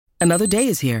Another day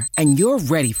is here, and you're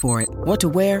ready for it. What to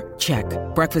wear? Check.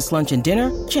 Breakfast, lunch, and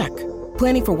dinner? Check.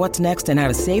 Planning for what's next and how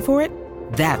to save for it?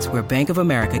 That's where Bank of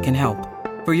America can help.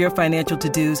 For your financial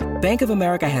to-dos, Bank of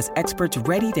America has experts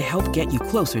ready to help get you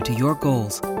closer to your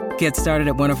goals. Get started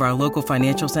at one of our local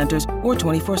financial centers or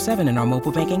 24/7 in our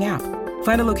mobile banking app.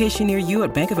 Find a location near you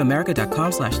at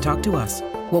bankofamerica.com/talktous.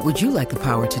 What would you like the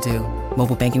power to do?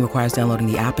 Mobile banking requires downloading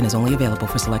the app and is only available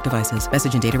for select devices.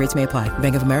 Message and data rates may apply.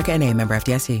 Bank of America N.A., member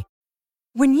FDIC.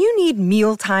 When you need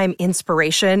mealtime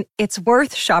inspiration, it's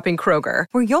worth shopping Kroger,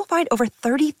 where you'll find over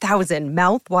 30,000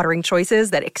 mouth-watering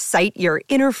choices that excite your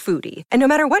inner foodie. And no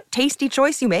matter what tasty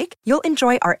choice you make, you'll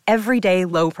enjoy our everyday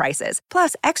low prices,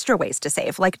 plus extra ways to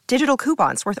save, like digital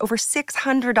coupons worth over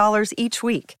 $600 each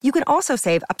week. You can also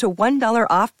save up to $1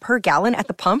 off per gallon at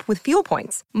the pump with fuel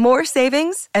points. More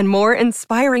savings and more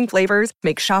inspiring flavors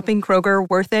make shopping Kroger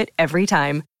worth it every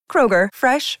time. Kroger,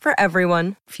 fresh for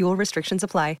everyone. Fuel restrictions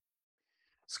apply.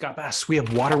 Scott Bass, we have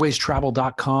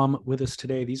waterwaystravel.com with us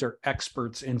today. These are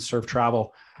experts in surf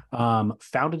travel,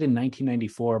 founded in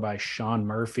 1994 by Sean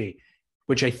Murphy,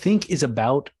 which I think is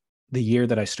about the year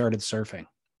that I started surfing,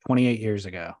 28 years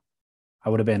ago. I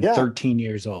would have been 13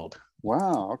 years old.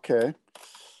 Wow, okay.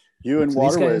 You and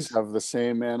Waterways have the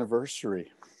same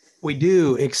anniversary. We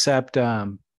do, except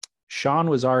Sean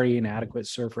was already an adequate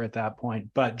surfer at that point,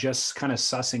 but just kind of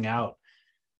sussing out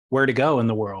where to go in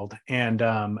the world. And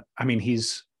I mean,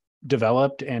 he's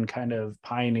developed and kind of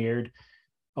pioneered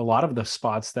a lot of the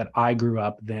spots that I grew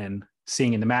up then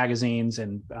seeing in the magazines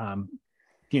and,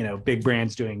 big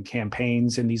brands doing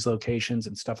campaigns in these locations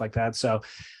and stuff like that. So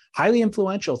highly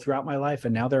influential throughout my life.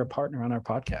 And now they're a partner on our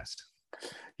podcast.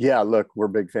 Yeah, look, we're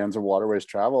big fans of Waterways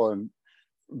Travel. And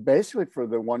basically for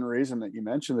the one reason that you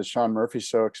mentioned that Sean Murphy's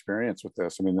so experienced with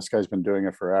this. I mean, this guy's been doing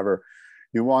it forever.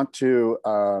 You want to,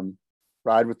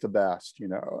 ride with the best,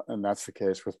 and that's the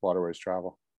case with Waterways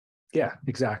Travel. Yeah,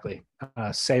 exactly.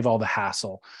 Save all the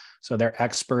hassle. So they're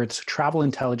experts. Travel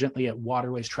intelligently at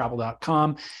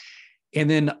waterwaystravel.com. And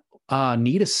then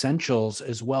need essentials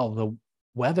as well. The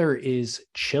weather is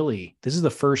chilly. This is the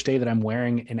first day that I'm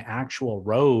wearing an actual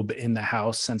robe in the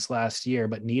house since last year,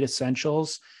 but Need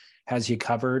Essentials has you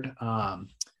covered. What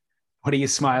are you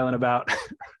smiling about?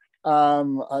 I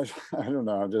don't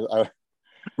know.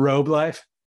 Robe life?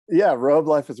 Yeah, robe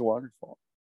life is wonderful.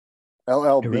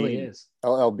 LLB. It really is.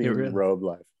 LLB robe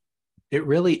life. It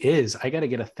really is. I got to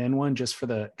get a thin one just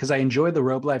because I enjoyed the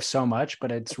robe life so much,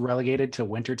 but it's relegated to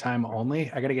wintertime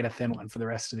only. I got to get a thin one for the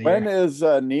rest of the year. When is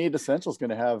Need Essentials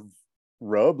going to have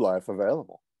robe life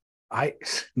available?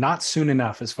 Not soon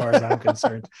enough, as far as I'm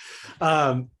concerned.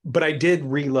 But I did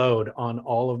reload on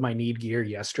all of my Need gear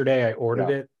yesterday. I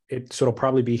ordered it. So it'll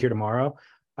probably be here tomorrow.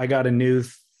 I got a new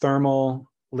thermal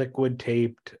liquid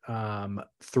taped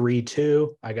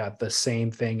 3.2. I got the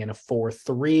same thing in a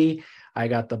 4.3. I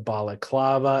got the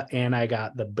balaclava and I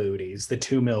got the booties, the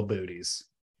 2 mil booties.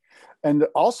 And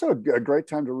also a great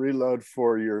time to reload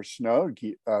for your snow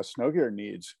gear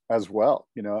needs as well.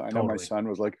 I know my son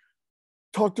was like,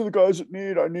 talk to the guys at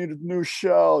Need. I need a new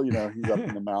shell. He's up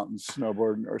in the mountains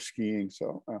snowboarding or skiing.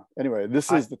 So anyway, this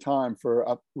is the time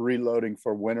for reloading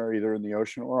for winter, either in the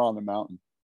ocean or on the mountain.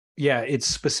 Yeah, it's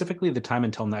specifically the time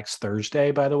until next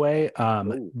Thursday, by the way.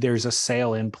 There's a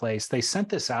sale in place. They sent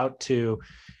this out to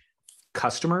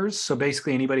customers. So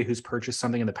basically anybody who's purchased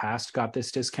something in the past got this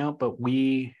discount, but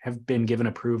we have been given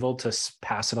approval to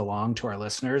pass it along to our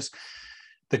listeners.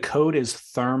 The code is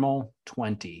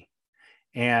thermal20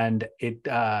 and it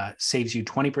saves you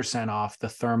 20% off the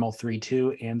thermal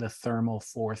 3.2 and the thermal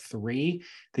 4.3.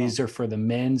 These are for the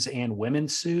men's and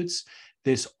women's suits.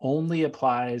 This only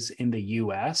applies in the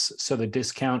US, so the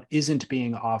discount isn't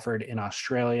being offered in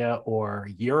Australia or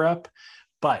Europe.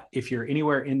 But if you're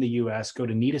anywhere in the US, go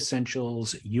to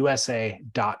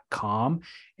needessentialsusa.com,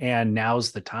 and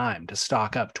now's the time to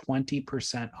stock up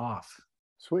 20% off.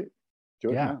 Sweet.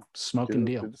 Do it now. Smoking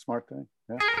deal. Do the smart thing.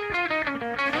 Yeah.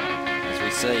 As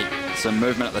we see some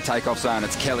movement at the takeoff zone,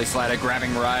 it's Kelly Slater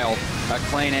grabbing rail. A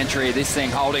clean entry, this thing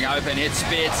holding open, it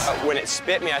spits. When it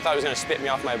spit me, I thought it was going to spit me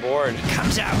off my board.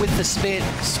 Comes out with the spit,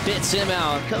 spits him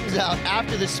out. Comes out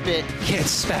after the spit.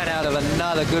 Gets spat out of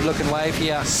another good-looking wave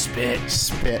here. Spit.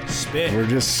 We're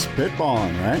just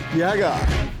spitballing, right? Yeah, guy.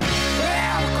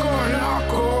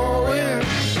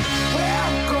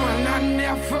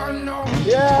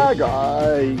 Yeah,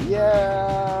 guy.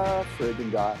 Yeah,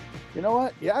 friggin' guy. You know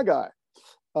what? Yeah, guy.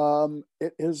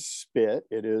 It is Spit.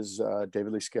 It is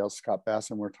David Lee Scales, Scott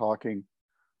Bass, and we're talking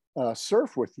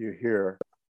surf with you here.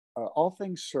 All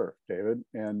things surf, David.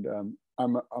 And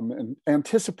I'm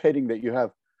anticipating that you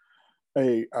have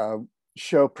a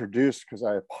show produced, because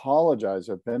I apologize.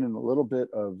 I've been in a little bit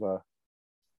of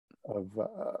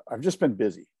I've just been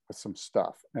busy with some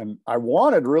stuff, and I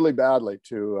wanted really badly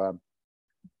to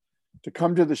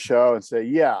come to the show and say,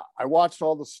 yeah, I watched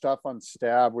all the stuff on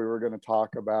Stab we were going to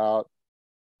talk about,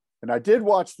 and I did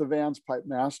watch the Vans Pipe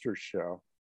Masters show.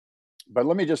 But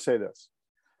let me just say this: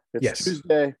 it's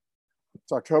Tuesday,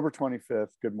 it's October 25th.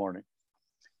 Good morning.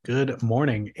 Good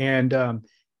morning, and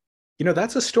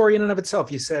that's a story in and of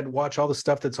itself. You said watch all the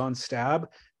stuff that's on Stab.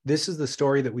 This is the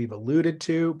story that we've alluded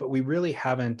to, but we really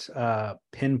haven't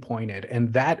pinpointed.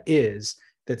 And that is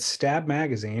that Stab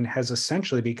Magazine has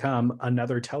essentially become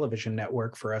another television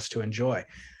network for us to enjoy.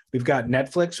 We've got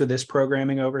Netflix with this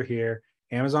programming over here,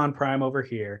 Amazon Prime over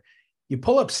here. You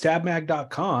pull up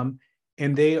stabmag.com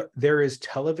and there is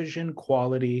television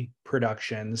quality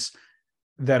productions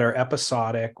that are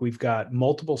episodic. We've got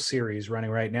multiple series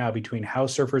running right now between How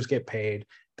Surfers Get Paid,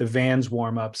 the Vans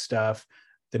warm-up stuff,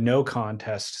 the No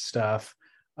Contest stuff.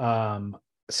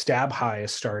 Stab High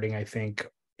is starting, I think,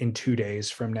 in 2 days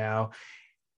from now.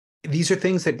 These are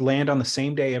things that land on the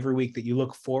same day every week that you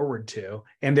look forward to,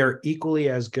 and they're equally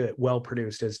as good,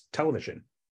 well-produced as television.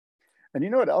 And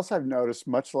you know what else I've noticed,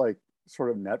 much like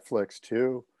sort of Netflix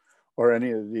too, or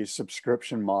any of these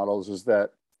subscription models, is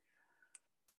that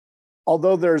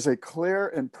although there's a clear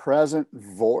and present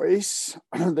voice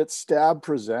that Stab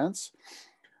presents,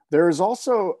 there is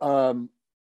also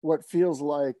what feels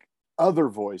like other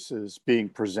voices being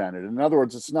presented. In other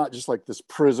words, it's not just like this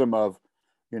prism of,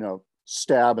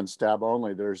 Stab and Stab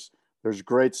only. There's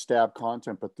great Stab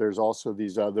content, but there's also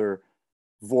these other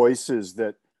voices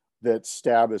that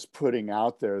Stab is putting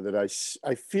out there that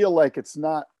I feel like it's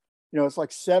not, it's like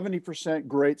 70%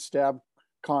 great Stab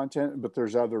content, but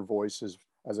there's other voices,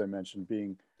 as I mentioned,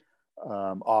 being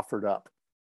offered up.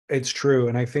 It's true.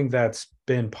 And I think that's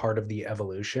been part of the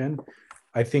evolution.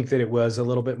 I think that it was a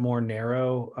little bit more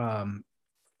narrow,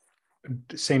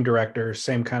 same director,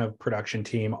 same kind of production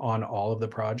team on all of the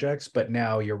projects. But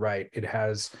now you're right, it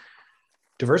has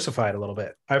diversified a little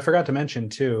bit. I forgot to mention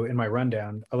too, in my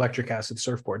rundown, Electric Acid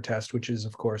Surfboard Test, which is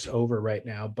of course over right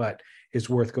now, but is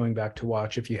worth going back to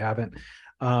watch if you haven't.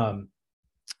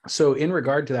 So in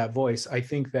regard to that voice, I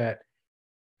think that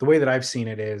the way that I've seen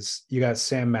it is you got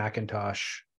Sam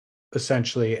McIntosh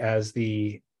essentially as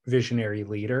the visionary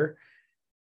leader.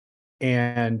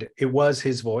 And it was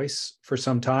his voice for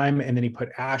some time. And then he put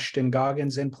Ashton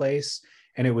Goggins in place.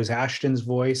 And it was Ashton's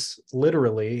voice,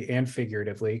 literally and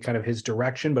figuratively, kind of his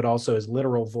direction, but also his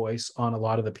literal voice on a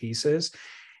lot of the pieces.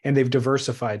 And they've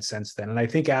diversified since then. And I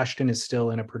think Ashton is still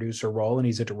in a producer role and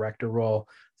he's a director role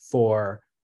for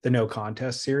the No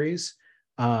Contest series.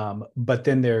 But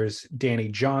then there's Danny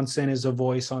Johnson is a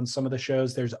voice on some of the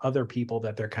shows. There's other people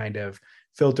that they're kind of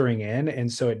filtering in. And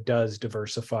so it does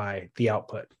diversify the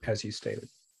output, as you stated.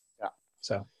 Yeah.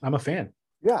 So I'm a fan.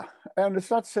 Yeah. And it's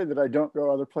not to say that I don't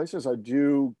go other places. I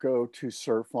do go to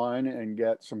Surfline and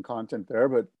get some content there.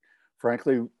 But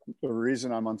frankly, the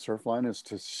reason I'm on Surfline is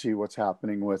to see what's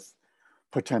happening with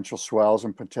potential swells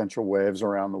and potential waves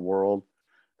around the world.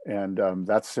 And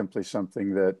that's simply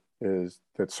something that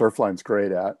Surfline's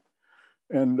great at.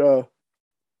 And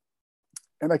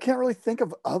I can't really think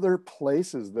of other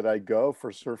places that I go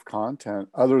for surf content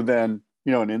other than,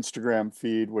 an Instagram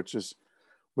feed, which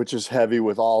is heavy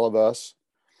with all of us,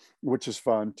 which is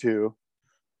fun too.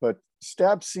 But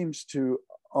Stab seems to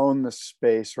own the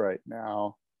space right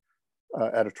now,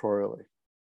 editorially.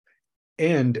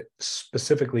 And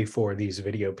specifically for these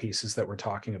video pieces that we're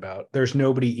talking about, there's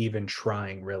nobody even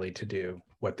trying really to do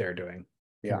what they're doing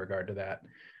in regard to that.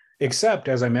 Except,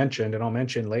 as I mentioned, and I'll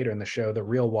mention later in the show, the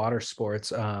Real Water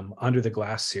Sports Under the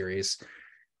Glass series.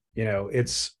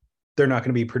 They're not going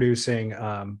to be producing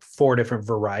 4 different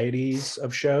varieties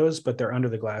of shows, but their Under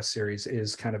the Glass series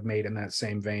is kind of made in that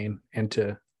same vein and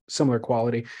to similar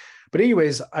quality. But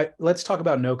anyways, let's talk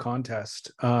about No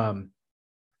Contest.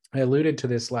 I alluded to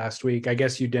this last week. I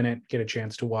guess you didn't get a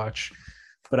chance to watch,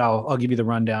 but I'll give you the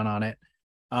rundown on it.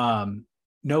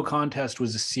 No Contest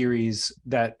was a series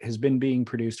that has been being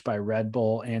produced by Red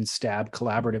Bull and Stab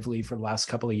collaboratively for the last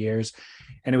couple of years.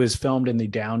 And it was filmed in the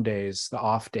down days, the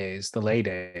off days, the lay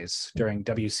days during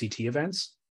WCT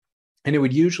events. And it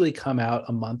would usually come out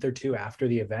a month or two after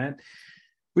the event,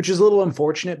 which is a little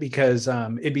unfortunate because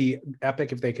it'd be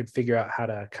epic if they could figure out how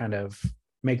to kind of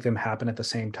make them happen at the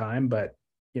same time. But,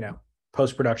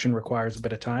 post-production requires a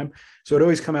bit of time. So it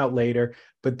always come out later,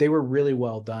 but they were really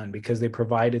well done because they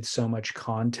provided so much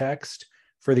context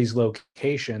for these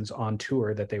locations on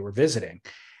tour that they were visiting.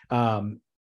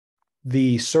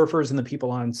 The surfers and the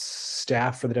people on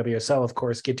staff for the WSL, of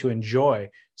course, get to enjoy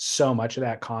so much of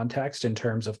that context in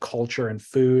terms of culture and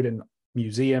food and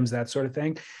museums, that sort of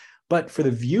thing. But for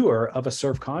the viewer of a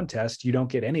surf contest, you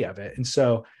don't get any of it. And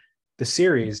so the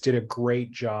series did a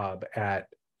great job at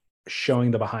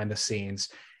showing the behind the scenes,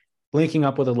 linking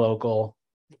up with a local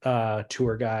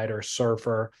tour guide or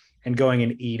surfer and going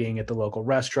and eating at the local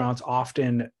restaurants,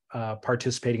 often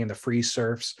participating in the free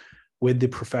surfs with the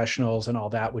professionals and all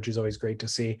that, which is always great to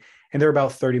see. And they're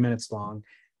about 30 minutes long,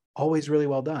 always really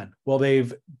well done. Well,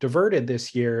 they've diverted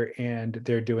this year and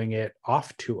they're doing it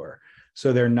off tour.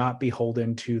 So they're not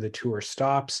beholden to the tour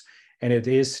stops. And it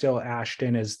is still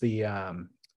Ashton as the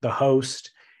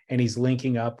host, and he's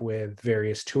linking up with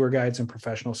various tour guides and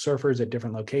professional surfers at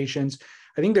different locations.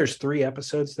 I think there's 3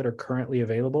 episodes that are currently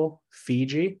available.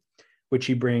 Fiji, which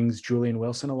he brings Julian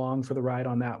Wilson along for the ride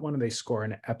on that one, and they score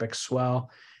an epic swell.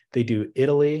 They do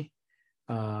Italy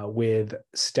with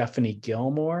Stephanie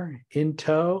Gilmore in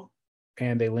tow,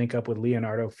 and they link up with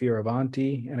Leonardo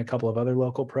Fioravanti and a couple of other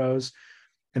local pros.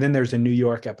 And then there's a New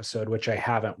York episode, which I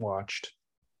haven't watched,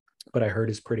 but I heard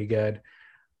is pretty good.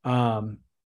 I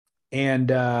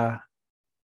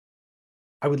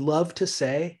would love to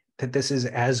say that this is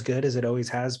as good as it always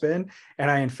has been.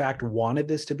 And I, in fact, wanted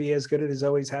this to be as good as it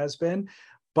always has been,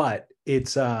 but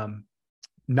it's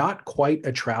not quite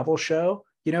a travel show.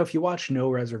 You know, if you watch No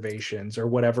Reservations or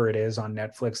whatever it is on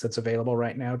Netflix that's available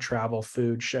right now, travel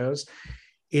food shows,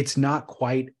 it's not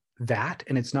quite that,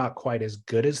 and it's not quite as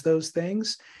good as those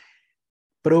things.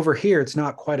 But over here, it's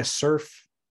not quite a surf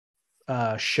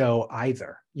show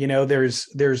either. You know, they're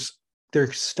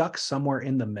stuck somewhere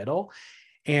in the middle,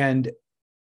 and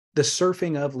the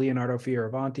surfing of Leonardo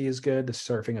Fioravanti is good. The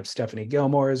surfing of Stephanie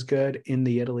Gilmore is good in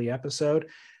the Italy episode,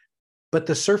 but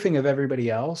the surfing of everybody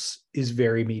else is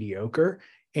very mediocre.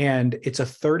 And it's a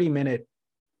 30-minute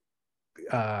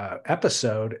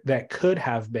episode that could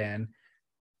have been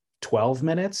 12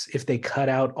 minutes if they cut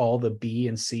out all the B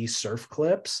and C surf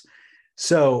clips.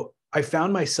 So I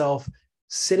found myself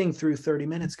sitting through 30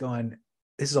 minutes going,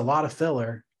 this is a lot of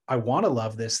filler. I want to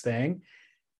love this thing,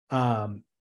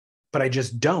 but I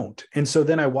just don't. And so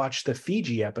then I watched the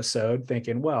Fiji episode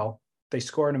thinking, well, they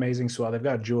score an amazing swell. They've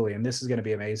got Julian. This is going to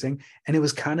be amazing. And it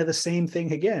was kind of the same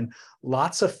thing again.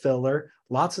 Lots of filler,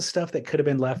 lots of stuff that could have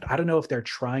been left. I don't know if they're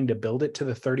trying to build it to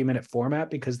the 30-minute format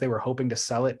because they were hoping to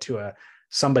sell it to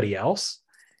somebody else,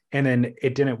 and then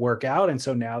it didn't work out. And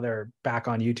so now they're back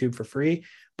on YouTube for free,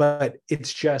 but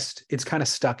it's kind of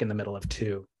stuck in the middle of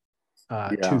two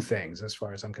things as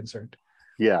far as I'm concerned.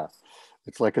 Yeah.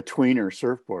 It's like a tweener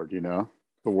surfboard, you know,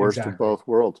 the worst of both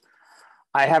worlds.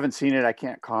 I haven't seen it. I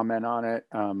can't comment on it.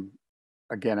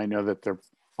 Again, I know that they're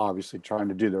obviously trying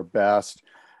to do their best.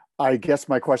 I guess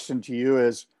my question to you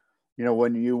is, you know,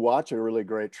 when you watch a really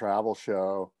great travel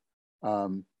show,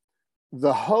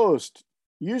 the host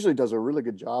usually does a really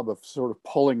good job of sort of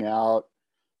pulling out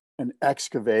and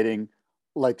excavating,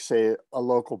 like, say, a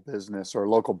local business or a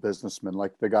local businessman,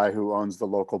 like the guy who owns the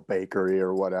local bakery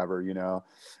or whatever, you know,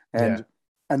 and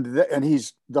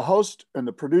he's the host, and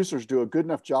the producers do a good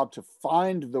enough job to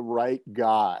find the right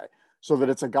guy so that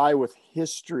it's a guy with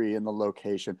history in the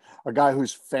location, a guy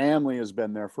whose family has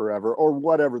been there forever, or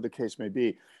whatever the case may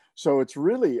be. So it's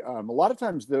really a lot of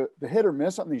times the hit or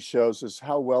miss on these shows is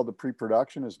how well the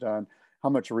pre-production is done, how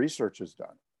much research is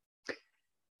done.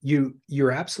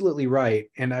 You're absolutely right.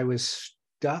 And I was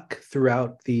stuck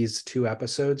throughout these 2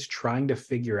 episodes trying to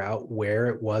figure out where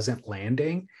it wasn't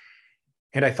landing.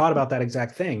 And I thought about that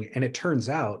exact thing. And it turns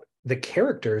out the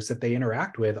characters that they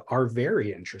interact with are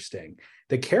very interesting.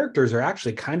 The characters are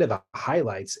actually kind of the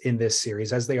highlights in this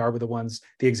series, as they are with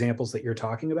the examples that you're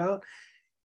talking about.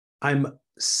 I'm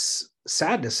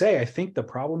sad to say, I think the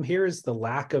problem here is the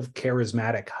lack of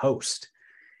charismatic host.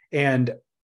 And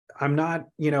I'm not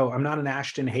an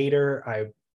Ashton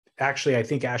hater. I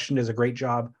think Ashton does a great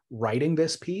job writing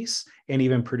this piece and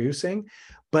even producing,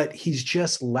 but he's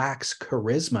just lacks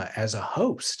charisma as a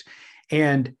host.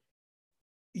 And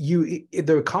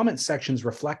the comment sections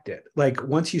reflect it. Like,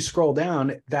 once you scroll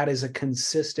down, that is a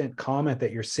consistent comment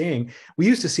that you're seeing. We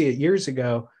used to see it years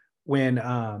ago when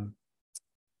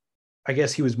I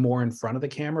guess he was more in front of the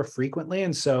camera frequently.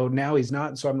 And so now he's not.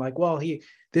 And so I'm like, well,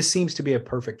 this seems to be a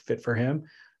perfect fit for him.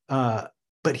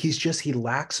 But he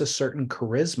lacks a certain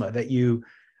charisma that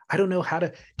I don't know how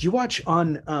to. Do you watch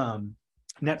on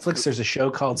Netflix? There's a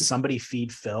show called Somebody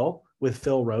Feed Phil with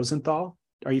Phil Rosenthal.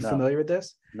 Are you familiar with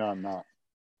this? No, I'm not.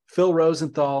 Phil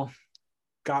Rosenthal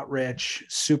got rich,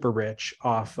 super rich,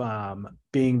 off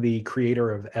being the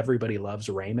creator of Everybody Loves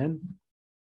Raymond.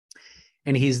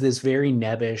 And he's this very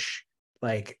nebbish,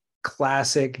 like,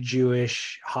 classic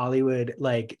Jewish Hollywood,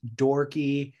 like,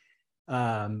 dorky,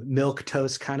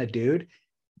 milquetoast kind of dude.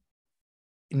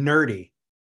 Nerdy.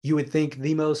 You would think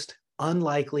the most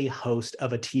unlikely host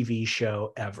of a TV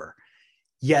show ever.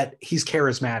 Yet he's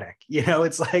charismatic.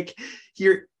 It's like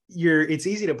it's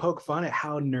easy to poke fun at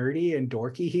how nerdy and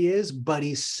dorky he is, but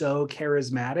he's so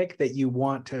charismatic that you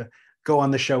want to go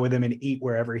on the show with him and eat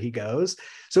wherever he goes.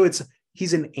 So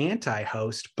he's an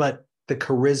anti-host, but the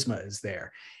charisma is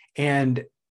there. And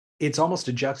it's almost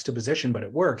a juxtaposition, but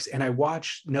it works. And I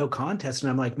watch No Contest and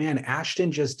I'm like, man,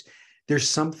 Ashton there's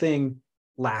something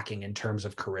lacking in terms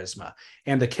of charisma.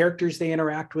 And the characters they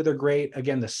interact with are great.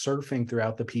 Again, the surfing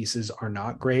throughout the pieces are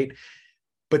not great.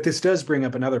 But this does bring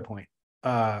up another point.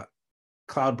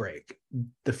 Cloudbreak,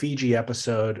 the Fiji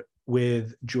episode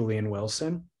with Julian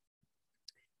Wilson.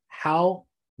 How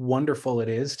wonderful it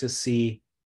is to see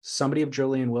somebody of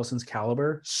Julian Wilson's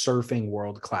caliber surfing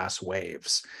world-class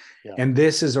waves. Yeah. And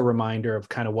this is a reminder of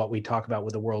kind of what we talk about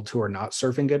with the World Tour not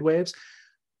surfing good waves.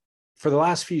 For the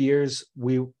last few years,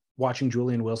 watching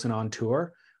Julian Wilson on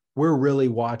tour, we're really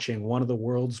watching one of the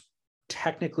world's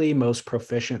technically most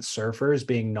proficient surfers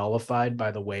being nullified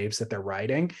by the waves that they're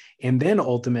riding. And then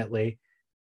ultimately,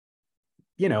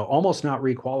 almost not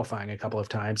requalifying a couple of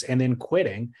times and then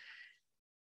quitting.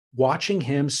 Watching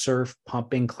him surf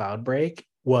pumping Cloudbreak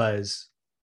was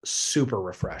super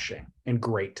refreshing and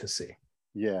great to see.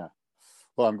 Yeah.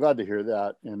 Well, I'm glad to hear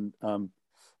that. And,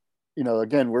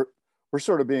 again, we're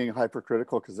sort of being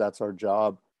hypercritical because that's our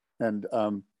job. And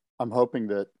I'm hoping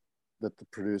that the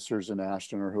producers and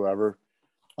Ashton or whoever,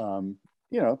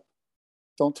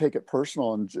 don't take it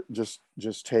personal and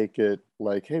just take it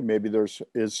like, hey, maybe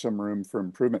is some room for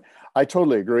improvement. I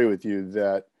totally agree with you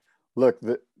that, look,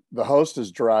 the host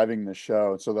is driving the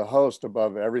show. So the host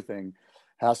above everything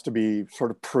has to be sort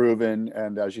of proven.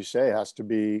 And as you say, has to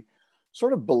be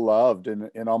sort of beloved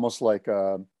in almost like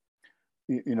a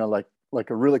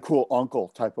really cool uncle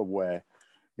type of way,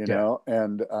 know?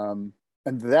 And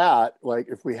that, like,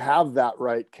 if we have that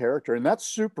right character, and that's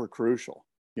super crucial,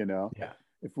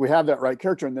 if we have that right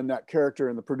character, and then that character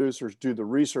and the producers do the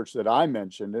research that I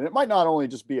mentioned, and it might not only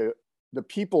just be the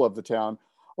people of the town.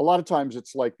 A lot of times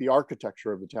it's like the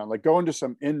architecture of the town, like go into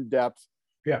some in-depth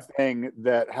thing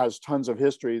that has tons of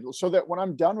history, so that when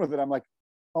I'm done with it, I'm like,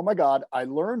 oh my God, I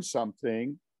learned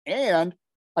something. And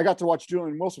I got to watch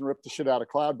Julian Wilson rip the shit out of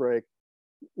Cloudbreak.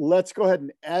 Let's go ahead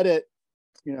and edit,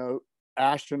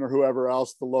 Ashton or whoever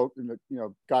else, the local,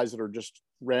 guys that are just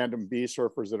random B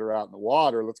surfers that are out in the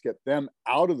water. Let's get them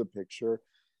out of the picture,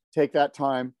 take that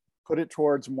time, put it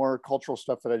towards more cultural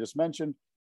stuff that I just mentioned.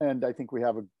 And I think we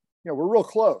have we're real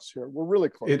close here. We're really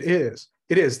close. It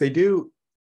is. They do,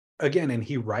 again, and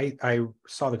I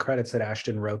saw the credits that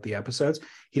Ashton wrote the episodes.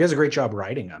 He does a great job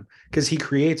writing them because he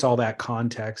creates all that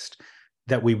context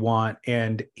that we want.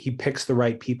 And he picks the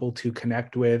right people to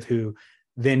connect with who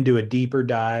then do a deeper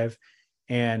dive.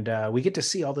 And we get to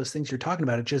see all those things you're talking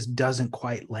about. It just doesn't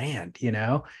quite land,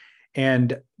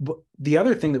 And the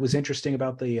other thing that was interesting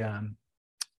about the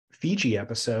Fiji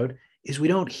episode is we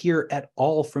don't hear at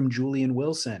all from Julian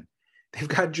Wilson. They've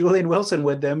got Julian Wilson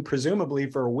with them, presumably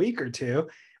for a week or two.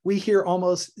 We hear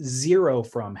almost zero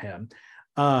from him.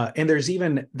 And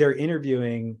they're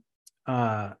interviewing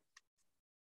Tavita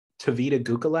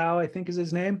Gukalau, I think is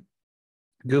his name.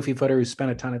 Goofy footer who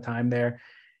spent a ton of time there.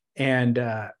 And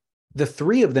the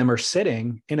three of them are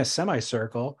sitting in a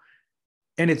semicircle,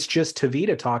 and it's just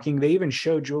Tavita talking. They even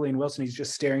show Julian Wilson. He's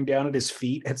just staring down at his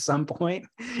feet at some point.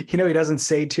 He doesn't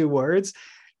say two words.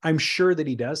 I'm sure that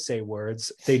he does say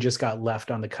words. They just got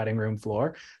left on the cutting room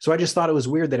floor. So I just thought it was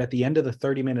weird that at the end of the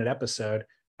 30-minute episode,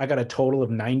 I got a total of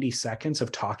 90 seconds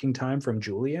of talking time from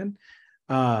Julian.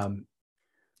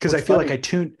 Because I feel like I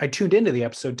tuned into the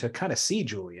episode to kind of see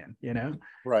Julian,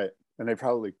 Right. And they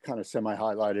probably kind of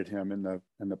semi-highlighted him in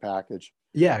the package.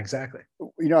 Yeah, exactly.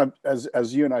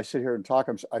 As you and I sit here and talk,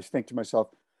 I think to myself,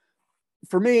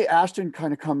 for me, Ashton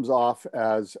kind of comes off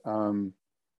as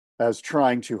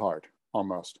trying too hard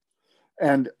almost.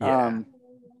 And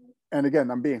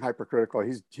again, I'm being hypercritical.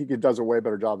 He does a way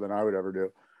better job than I would ever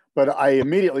do. But I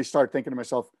immediately start thinking to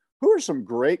myself, who are some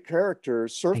great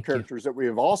characters, characters that we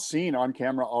have all seen on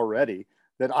camera already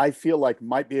that I feel like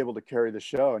might be able to carry the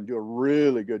show and do a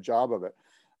really good job of it.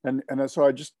 And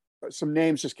so some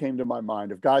names just came to my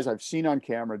mind of guys I've seen on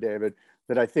camera, David,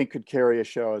 that I think could carry a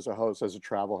show as a host, as a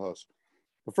travel host.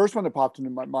 The first one that popped into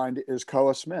my mind is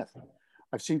Koa Smith.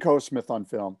 I've seen Koa Smith on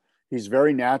film. He's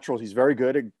very natural. He's very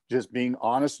good at just being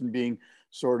honest and being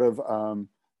sort of,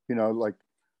 like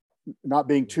not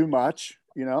being too much,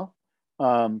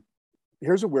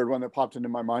 Here's a weird one that popped into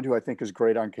my mind who I think is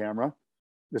great on camera.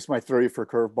 This might throw you for a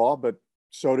curveball, but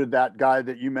so did that guy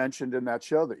that you mentioned in that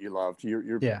show that you loved.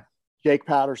 Jake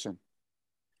Patterson.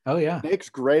 Oh yeah. Nick's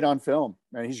great on film,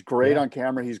 and he's great on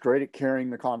camera. He's great at carrying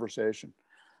the conversation.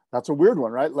 That's a weird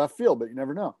one, right? Left field, but you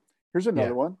never know. Here's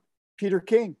another one. Peter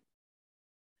King.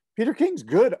 Peter King's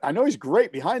good. I know he's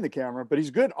great behind the camera, but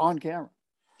he's good on camera.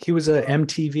 He was a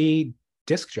MTV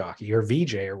disc jockey or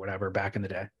VJ or whatever back in the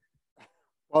day.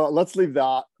 Well, let's leave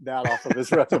that off of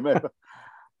his resume.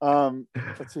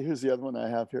 Let's see, who's the other one I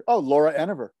have here? Oh, Laura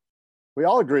Enever. We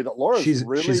all agree that Laura's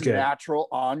really natural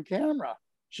on camera.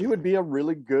 She would be a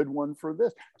really good one for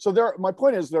this. So my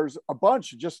point is, there's a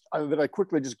bunch just that I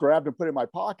quickly just grabbed and put in my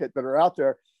pocket that are out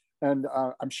there. And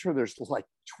I'm sure there's like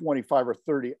 25 or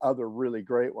 30 other really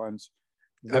great ones.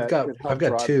 I've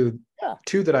got two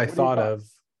that I thought of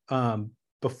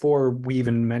before we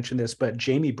even mentioned this, but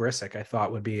Jamie Brisick, I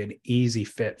thought would be an easy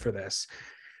fit for this.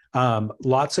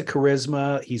 Lots of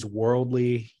charisma. He's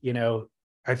worldly,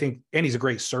 I think, and he's a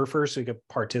great surfer, so he could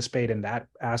participate in that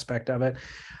aspect of it.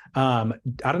 I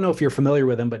don't know if you're familiar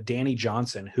with him, but Danny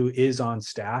Johnson, who is on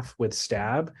staff with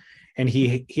Stab, and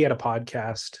he had a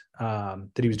podcast that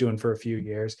he was doing for a few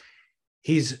years.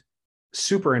 He's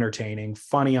super entertaining,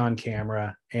 funny on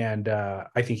camera, and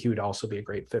I think he would also be a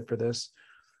great fit for this.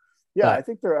 Yeah, I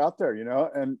think they're out there,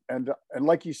 and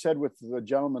like you said with the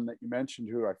gentleman that you mentioned,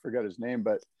 who I forget his name,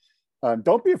 but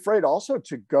don't be afraid also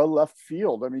to go left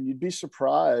field. I mean, you'd be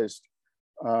surprised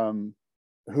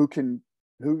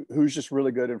who's just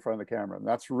really good in front of the camera. And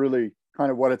that's really kind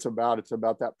of what it's about. It's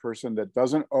about that person that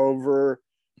doesn't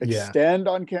extend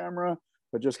on camera,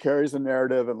 but just carries the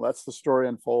narrative and lets the story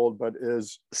unfold, but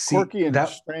is quirky and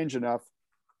strange enough.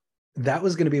 That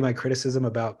was going to be my criticism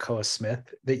about Koa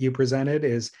Smith that you presented,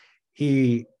 is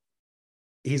he's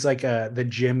like the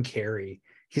Jim Carrey.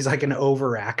 He's like an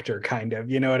over actor kind of,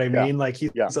 you know what I mean? Like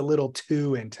he's a little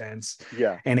too intense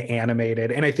and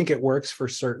animated. And I think it works for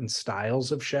certain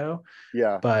styles of show.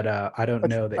 Yeah. But I don't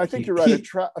know that. I think you're right.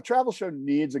 A travel show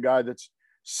needs a guy that's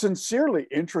sincerely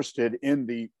interested in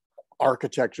the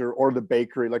architecture or the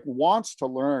bakery, like wants to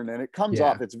learn, and it comes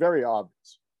off. It's very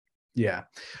obvious. Yeah.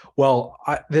 Well,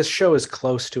 this show is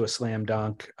close to a slam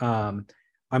dunk. I'm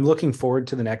looking forward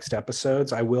to the next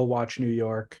episodes. I will watch New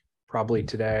York probably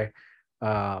today.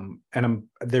 And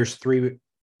there's 3,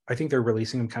 I think they're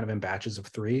releasing them kind of in batches of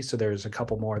 3. So there's a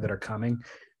couple more that are coming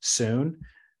soon,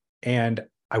 and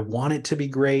I want it to be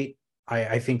great.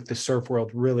 I think the surf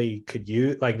world really could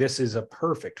use, like, this is a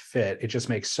perfect fit. It just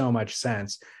makes so much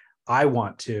sense. I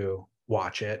want to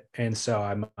watch it. And so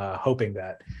I'm hoping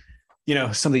that,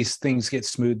 some of these things get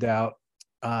smoothed out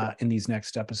in these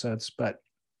next episodes, but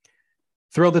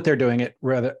thrilled that they're doing it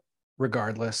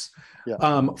regardless.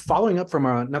 Following up from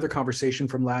another conversation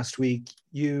from last week,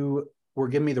 you were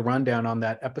giving me the rundown on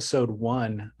that episode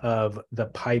 1 of the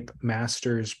Pipe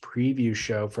Masters preview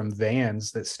show from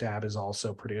Vans that Stab is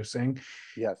also producing.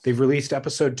 Yes. They've released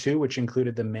episode 2, which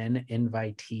included the men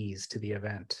invitees to the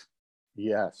event.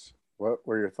 Yes. What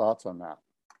were your thoughts on that?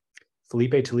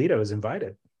 Felipe Toledo is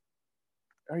invited.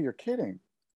 Oh, you're kidding.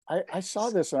 I saw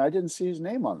this and I didn't see his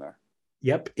name on there.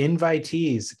 Yep.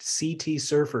 Invitees: CT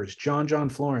Surfers, John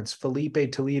Florence,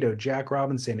 Felipe Toledo, Jack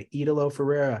Robinson, Idolo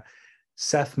Ferreira,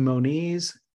 Seth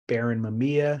Moniz, Baron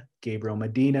Mamiya, Gabriel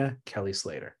Medina, Kelly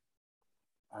Slater.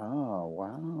 Oh,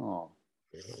 wow.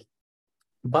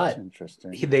 But that's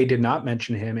interesting. They did not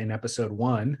mention him in episode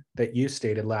 1 that you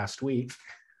stated last week.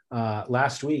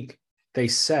 Last week, they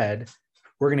said,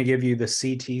 we're going to give you the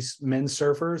CT men's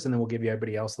surfers, and then we'll give you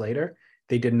everybody else later.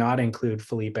 They did not include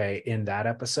Felipe in that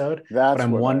episode. That's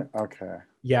but okay.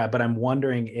 Yeah, but I'm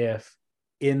wondering if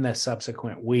in the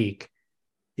subsequent week,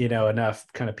 enough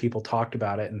kind of people talked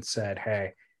about it and said,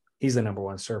 hey, he's the number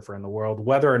 1 surfer in the world.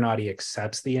 Whether or not he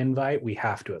accepts the invite, we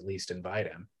have to at least invite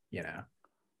him.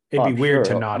 It'd be weird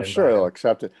to not invite him. I'm sure he'll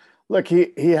accept it. Look,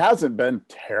 he hasn't been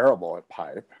terrible at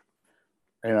pipe.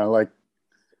 The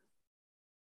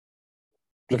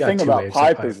thing about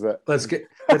pipe is that let's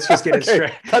just get it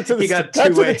straight. He got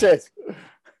 2 waves.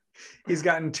 He's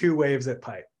gotten 2 waves at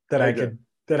pipe that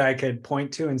I could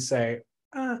point to and say,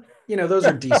 those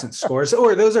are decent scores,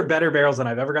 or those are better barrels than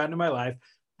I've ever gotten in my life.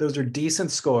 Those are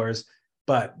decent scores,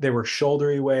 but they were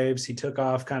shouldery waves. He took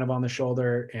off kind of on the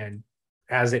shoulder, and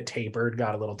as it tapered,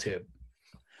 got a little tube.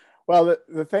 Well,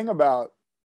 the thing about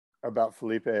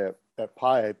Felipe at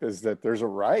pipe is that there's a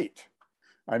right.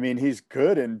 I mean, he's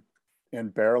good in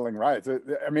barreling rights.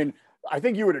 I mean, I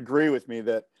think you would agree with me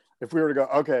that if we were to go,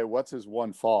 okay, what's his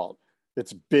one fault?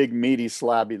 It's big, meaty,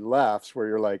 slabby lefts where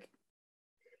you're like,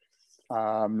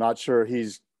 I'm not sure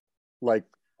he's like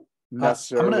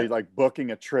necessarily like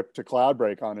booking a trip to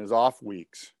Cloudbreak on his off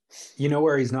weeks. You know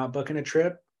where he's not booking a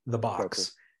trip? The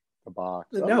box. The box.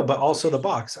 No, but also the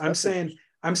box. I'm saying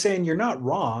I'm saying you're not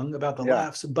wrong about the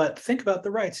lefts, but think about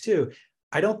the rights too.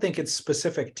 I don't think it's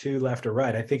specific to left or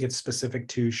right. I think it's specific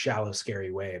to shallow,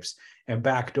 scary waves. And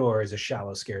backdoor is a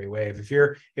shallow, scary wave.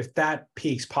 If that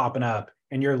peak's popping up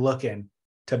and you're looking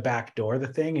to backdoor the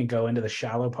thing and go into the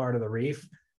shallow part of the reef,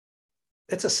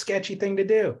 it's a sketchy thing to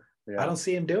do. I don't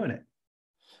see him doing it.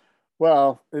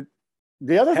 Well,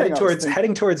 the other thing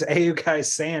heading towards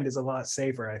AUK's sand is a lot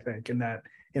safer, I think, in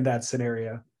that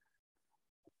scenario.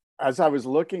 As I was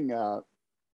looking at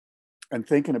and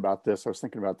thinking about this, I was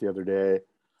thinking about the other day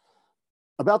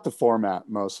about the format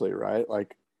mostly, right?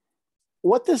 Like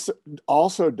what this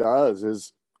also does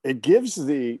is it gives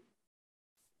the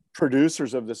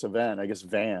producers of this event, I guess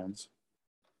Vans,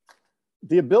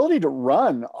 the ability to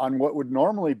run on what would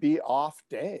normally be off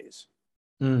days.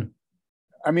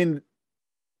 I mean,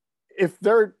 if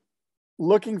they're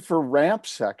looking for ramp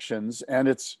sections and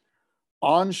it's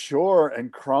onshore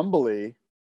and crumbly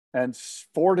and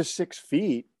 4 to 6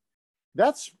 feet,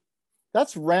 that's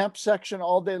ramp section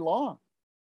all day long,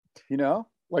 you know,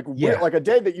 like a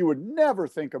day that you would never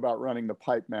think about running the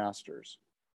Pipe Masters.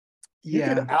 You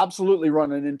could absolutely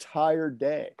run an entire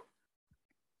day.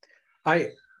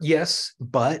 Yes,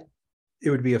 but it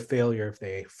would be a failure if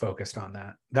they focused on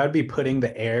that. That would be putting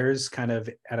the airs kind of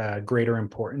at a greater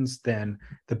importance than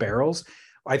the barrels.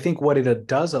 I think what it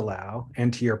does allow,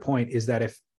 and to your point, is that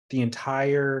if the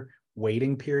entire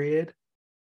waiting period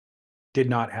did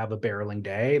not have a barreling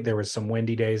day, there was some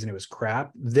windy days and it was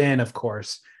crap, then of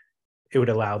course it would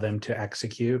allow them to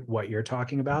execute what you're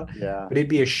talking about. Yeah. But it'd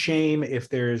be a shame if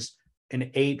there's an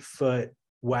 8-foot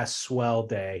west swell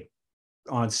day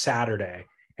on Saturday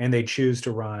and they choose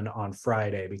to run on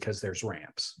Friday because there's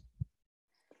ramps.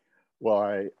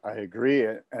 Well, I agree.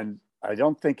 And I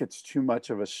don't think it's too much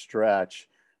of a stretch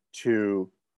to,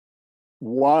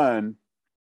 one,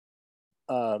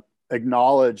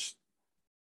 acknowledge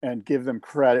and give them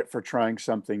credit for trying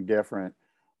something different,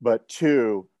 but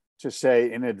two, to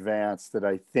say in advance that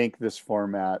I think this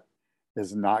format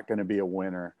is not going to be a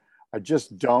winner. I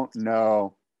just don't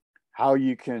know how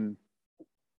you can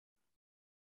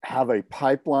have a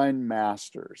Pipeline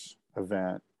Masters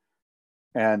event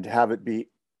and have it be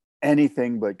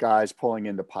anything but guys pulling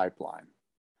into pipeline.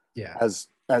 Yeah.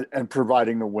 And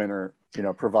providing the winner, you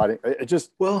know, providing it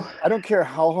just, I don't care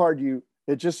how hard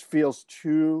it just feels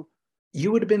too.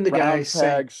 You would have been the guy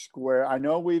saying square. I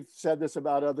know we've said this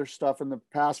about other stuff in the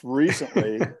past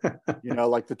recently, you know,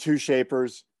 like the two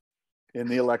shapers in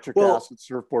the electric acid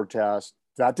surfboard test.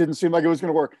 That didn't seem like it was going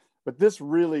to work, but this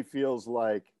really feels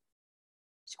like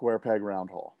square peg round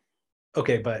hole.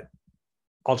 Okay, but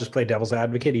I'll just play devil's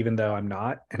advocate, even though I'm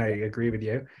not, and I agree with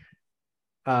you.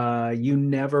 You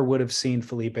never would have seen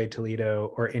Felipe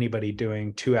Toledo or anybody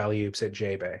doing 2 alley-oops at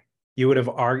J-Bay. You would have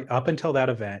argued up until that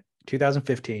event,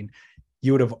 2015,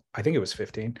 you would have, I think it was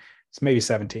 15, it's maybe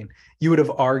 17. You would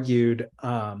have argued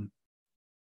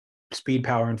speed,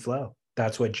 power, and flow.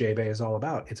 That's what J-Bay is all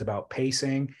about. It's about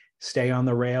pacing, stay on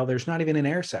the rail. There's not even an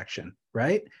air section,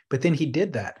 right? But then he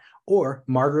did that. Or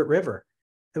Margaret River.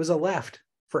 It was a left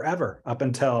forever up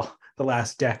until the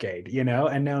last decade, you know,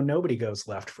 and now nobody goes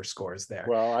left for scores there.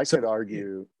 Well, I could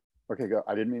argue, okay, go.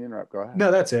 I didn't mean to interrupt. Go ahead.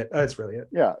 No, that's it. That's really it.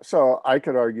 Yeah. So I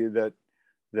could argue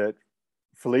that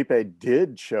Felipe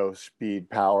did show speed,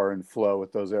 power, and flow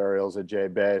with those aerials at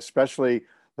J-Bay, especially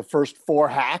the first 4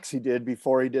 hacks he did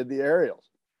before he did the aerials.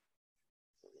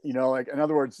 You know, like, in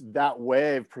other words, that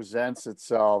wave presents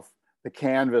itself, the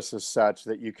canvas is such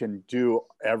that you can do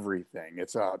everything.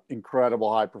 It's an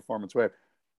incredible high performance wave.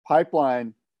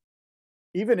 Pipeline,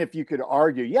 even if you could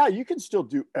argue, yeah, you can still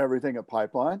do everything at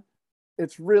Pipeline.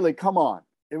 It's really, come on.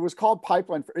 It was called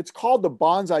Pipeline. It's called the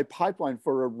Bonsai Pipeline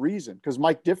for a reason, because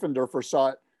Mike Diffenderfer saw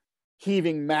it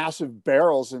heaving massive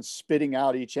barrels and spitting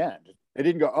out each end. They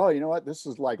didn't go, oh, you know what? This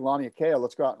is like Laniakea.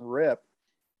 Let's go out and rip.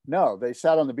 No, they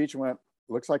sat on the beach and went,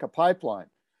 looks like a pipeline.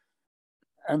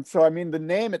 And so, I mean, the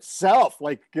name itself,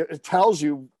 like, it tells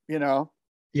you, you know.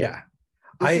 Yeah.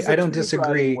 I don't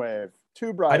disagree.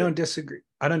 Too bright. I don't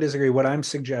disagree. What I'm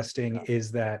suggesting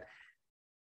is that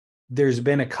there's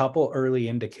been a couple early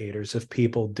indicators of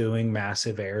people doing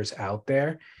massive airs out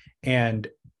there, and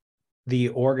the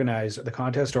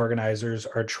contest organizers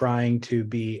are trying to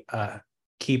be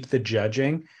keep the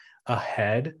judging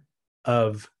ahead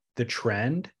of the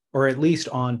trend, or at least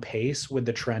on pace with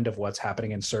the trend of what's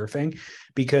happening in surfing.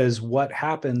 Because what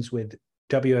happens with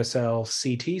WSL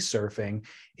CT surfing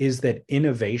is that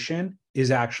innovation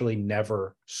is actually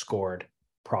never scored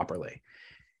properly.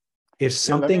 If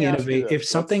something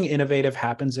innovative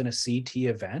happens in a CT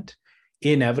event,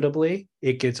 inevitably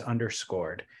it gets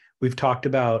underscored. We've talked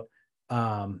about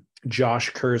Josh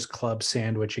Kerr's club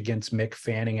sandwich against Mick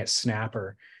Fanning at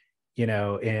Snapper,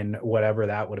 in whatever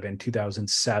that would have been,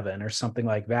 2007 or something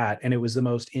like that. And it was the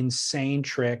most insane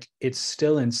trick. It's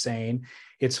still insane.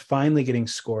 It's finally getting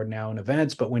scored now in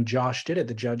events. But when Josh did it,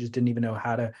 the judges didn't even know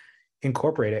how to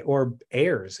incorporate it. Or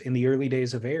airs in the early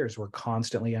days of airs were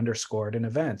constantly underscored in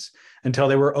events until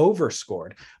they were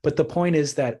overscored. But the point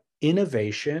is that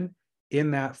innovation in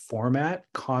that format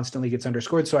constantly gets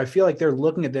underscored. So I feel like they're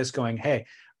looking at this going, hey,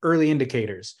 early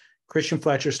indicators. Christian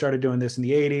Fletcher started doing this in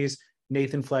the 80s.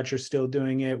 Nathan Fletcher's still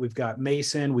doing it. We've got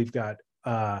Mason. We've got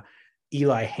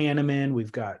Eli Hanneman.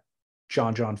 We've got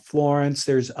John Florence.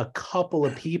 There's a couple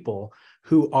of people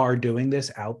who are doing this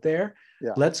out there.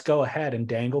 Yeah. Let's go ahead and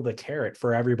dangle the carrot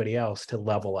for everybody else to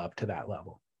level up to that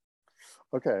level.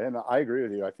 Okay. And I agree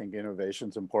with you. I think innovation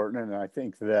is important. And I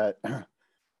think that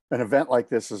an event like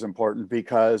this is important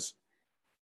because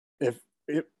if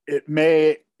it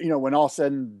may, when all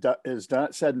said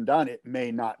and done, it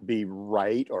may not be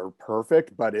right or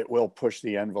perfect, but it will push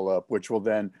the envelope, which will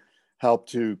then help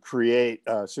to create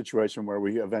a situation where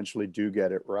we eventually do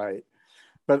get it right.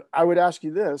 But I would ask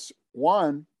you this.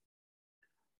 One,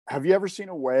 have you ever seen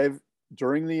a wave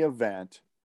during the event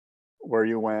where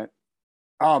you went,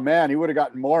 oh man, he would have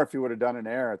gotten more if he would have done an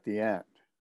air at the end?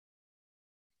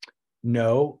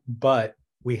 No, but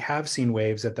we have seen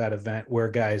waves at that event where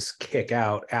guys kick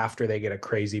out after they get a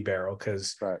crazy barrel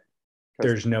because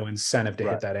there's no incentive to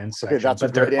hit that end section.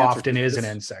 But there often is an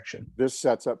end section. This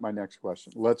sets up my next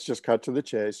question. Let's just cut to the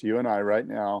chase. You and I right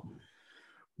now,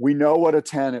 we know what a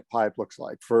 10 at pipe looks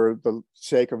like. For the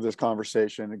sake of this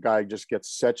conversation, a guy just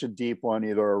gets such a deep one,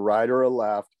 either a right or a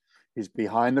left. He's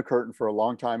behind the curtain for a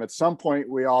long time. At some point,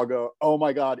 we all go, oh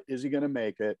my God, is he going to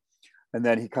make it? And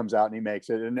then he comes out and he makes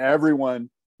it. And everyone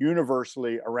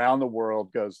universally around the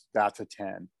world goes, that's a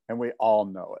 10. And we all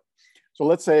know it. So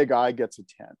let's say a guy gets a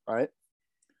 10, right?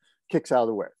 Kicks out of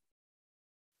the wave.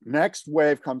 Next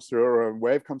wave comes through, or a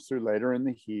wave comes through later in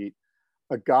the heat.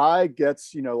 A guy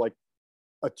gets, like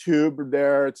a tube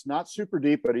there. It's not super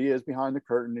deep, but he is behind the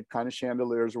curtain. It kind of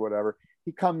chandeliers or whatever.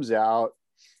 He comes out.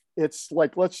 It's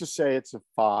like, let's just say it's a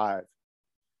 5.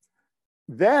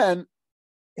 Then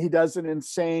he does an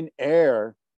insane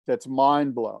air that's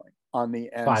mind-blowing on the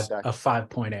end section. A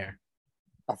 5-point air.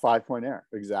 A 5-point air,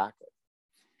 exactly.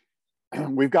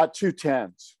 We've got 2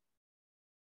 10s.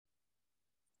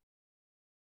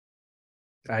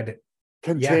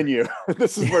 Continue. Yeah.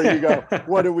 This is where you go,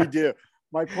 what do we do?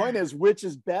 My point is, which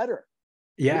is better?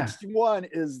 Yeah. Which one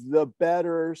is the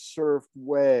better surfed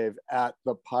wave at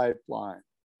the pipeline,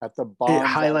 at the bottom? It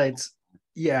highlights.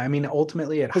 Yeah, I mean,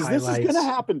 ultimately, it highlights. Because this is going to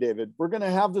happen, David. We're going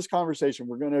to have this conversation.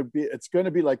 It's going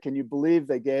to be like, can you believe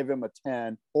they gave him a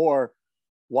 10? Or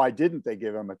why didn't they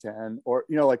give him a 10? Or,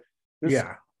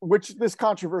 which this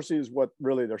controversy is what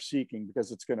really they're seeking,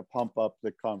 because it's going to pump up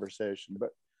the conversation. But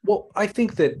well, I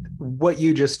think that what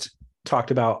you just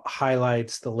talked about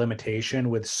highlights the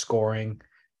limitation with scoring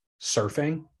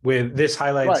surfing. With this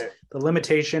highlights the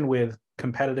limitation with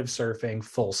competitive surfing,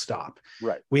 full stop.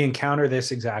 Right. We encounter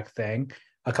this exact thing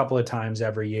a couple of times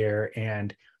every year.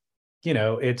 And,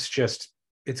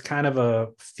 it's kind of a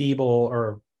feeble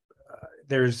or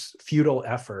there's futile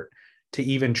effort to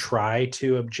even try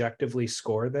to objectively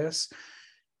score this.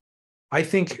 I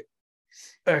think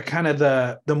kind of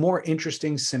the more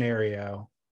interesting scenario,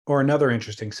 or another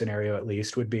interesting scenario at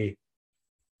least, would be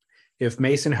if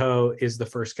Mason Ho is the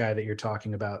first guy that you're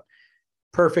talking about.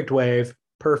 Perfect wave,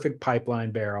 perfect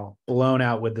pipeline barrel, blown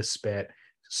out with the spit,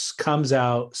 comes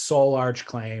out, soul arch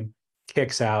claim,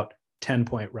 kicks out,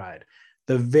 10-point ride.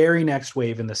 The very next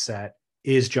wave in the set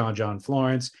is John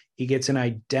Florence. He gets an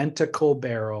identical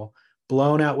barrel,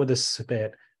 blown out with a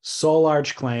spit, soul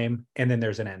arch claim, and then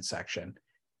there's an end section.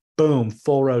 Boom,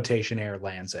 full rotation air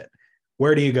lands it.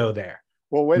 Where do you go there?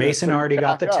 Well, wait, Mason already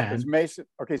got the 10.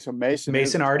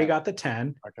 Mason already got the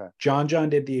 10. Okay. John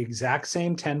did the exact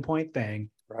same 10-point thing,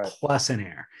 plus an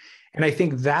air. And I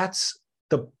think that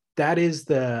is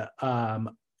the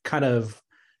kind of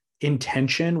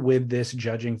intention with this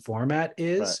judging format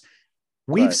is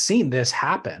we've seen this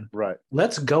happen. Right.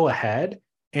 Let's go ahead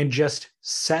and just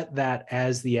set that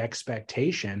as the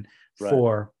expectation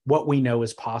for what we know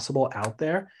is possible out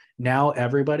there. Now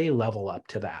everybody level up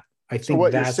to that. I think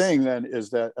what you're saying then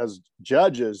is that as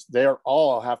judges, they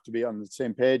all have to be on the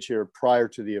same page here prior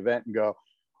to the event and go,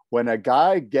 when a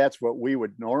guy gets what we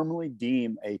would normally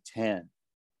deem a 10,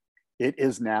 it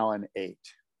is now an 8.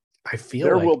 I feel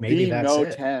there like will maybe be that's no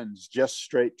it. 10s, just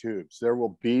straight tubes. There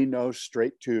will be no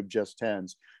straight tube, just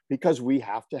 10s, because we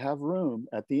have to have room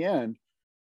at the end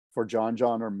for John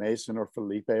or Mason or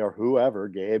Felipe or whoever,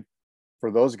 Gabe,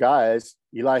 for those guys,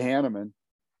 Eli Hanneman,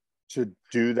 to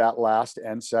do that last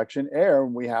end section air,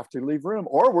 and we have to leave room,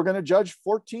 or we're going to judge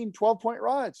 14, 12-point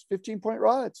rides, 15-point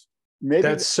rides. Maybe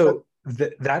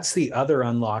that's the other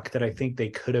unlock that I think they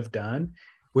could have done,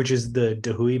 which is the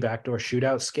Dahui backdoor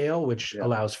shootout scale, which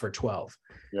allows for 12.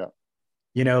 Yeah.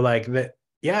 You know, like that.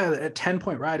 Yeah, a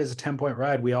 10-point ride is a 10-point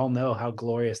ride. We all know how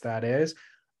glorious that is.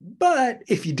 But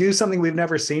if you do something we've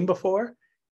never seen before,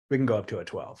 we can go up to a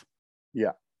 12.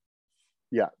 Yeah.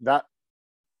 Yeah.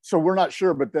 So we're not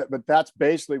sure, but that's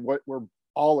basically what we're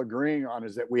all agreeing on,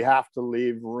 is that we have to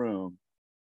leave room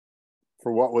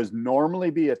for what was normally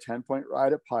be a 10-point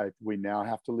ride at Pipe. We now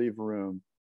have to leave room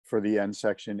for the end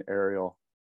section aerial.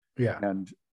 Yeah.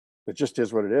 And it just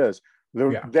is what it is.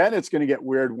 Then it's going to get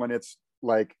weird when it's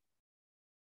like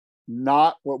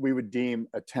not what we would deem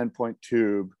a 10-point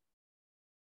tube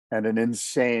and an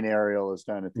insane aerial is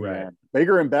done at the end.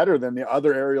 Bigger and better than the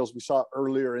other aerials we saw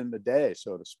earlier in the day,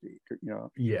 so to speak. You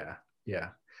know. Yeah.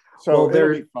 So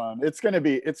it'll be fun. It's going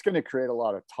to create a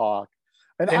lot of talk,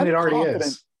 and I'm it already confident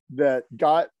is. that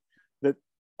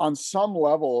on some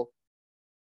level,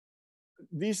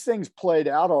 these things played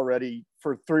out already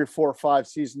for 3 or 4 or 5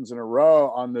 seasons in a row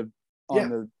on the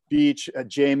beach at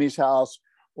Jamie's house,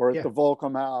 or at the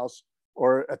Volcom house,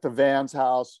 or at the Vans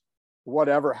house,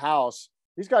 whatever house.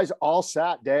 These guys all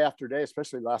sat day after day,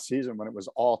 especially last season when it was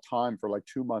all time for like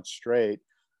 2 months straight,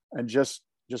 and just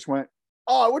went,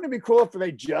 oh, wouldn't it be cool if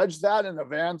they judged that in the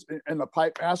Vans and the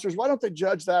Pipe Masters? Why don't they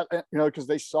judge that? You know, because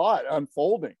they saw it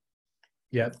unfolding.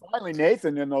 Yeah. And finally,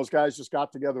 Nathan and those guys just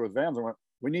got together with Vans and went,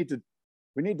 we need to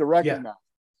recognize.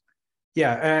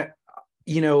 Yeah.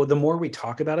 You know, the more we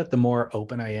talk about it, the more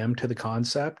open I am to the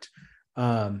concept.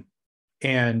 And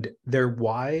they're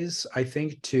wise, I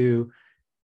think, to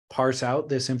parse out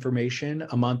this information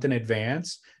a month in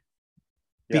advance,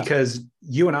 because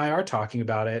you and I are talking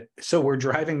about it. So we're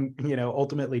driving, you know,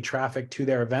 ultimately traffic to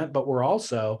their event, but we're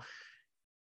also,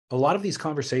 a lot of these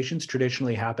conversations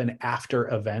traditionally happen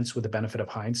after events with the benefit of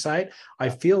hindsight. I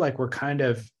feel like we're kind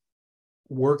of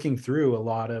working through a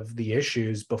lot of the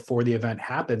issues before the event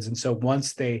happens. And so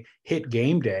once they hit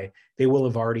game day, they will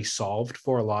have already solved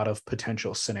for a lot of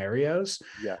potential scenarios.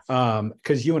 Yes.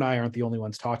 Because you and I aren't the only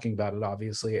ones talking about it,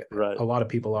 obviously. Right. A lot of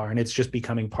people are, and it's just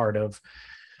becoming part of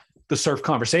the surf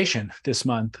conversation this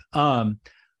month.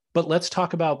 But let's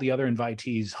talk about the other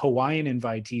invitees. Hawaiian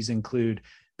invitees include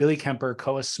Billy Kemper,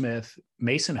 Koa Smith,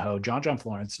 Mason Ho, John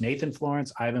Florence, Nathan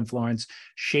Florence, Ivan Florence,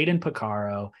 Shaden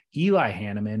Picaro, Eli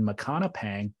Hanneman, Makana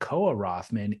Pang, Koa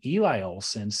Rothman, Eli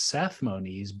Olson, Seth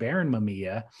Moniz, Baron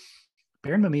Mamiya.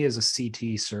 Baron Mamiya is a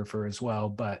CT surfer as well,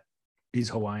 but he's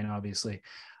Hawaiian, obviously.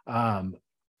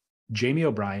 Jamie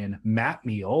O'Brien, Matt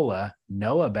Miola,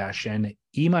 Noah Bashan,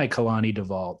 Imai Kalani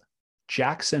DeVault,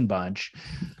 Jackson Bunch,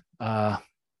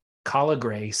 Kala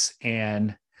Grace,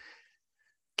 and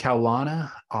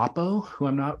Kaulana Oppo, who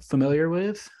I'm not familiar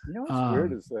with. You know what's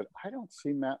weird is that I don't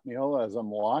see Matt Miola as I'm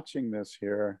watching this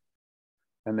here,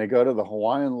 and they go to the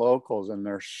Hawaiian locals and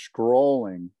they're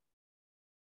scrolling.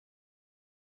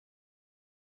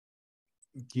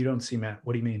 You don't see Matt.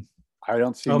 What do you mean? I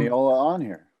don't see Miola on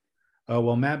here. Oh,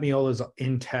 well, Matt Miola is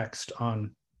in text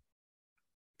on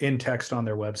their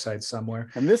website somewhere.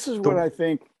 And this is what I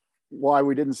think why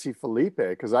we didn't see Felipe,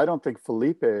 because I don't think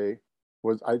Felipe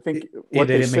was, I think what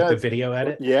they didn't make the video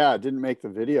edit. Yeah, it didn't make the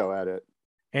video edit.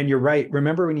 And you're right.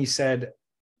 Remember when you said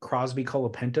Crosby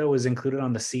Colapinto was included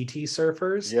on the CT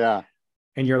surfers? Yeah.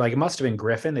 And you're like, it must have been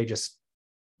Griffin. They just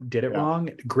did it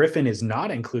wrong. Griffin is not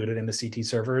included in the CT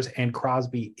surfers, and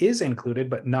Crosby is included,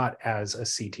 but not as a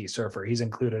CT surfer. He's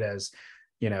included as,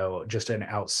 you know, just an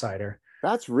outsider.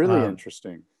 That's really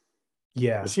interesting.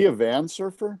 Yeah. Is he a van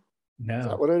surfer? No. Is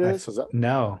that what it is?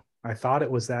 No. I thought it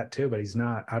was that too, but he's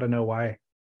not. I don't know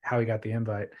how he got the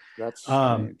invite. That's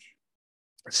strange.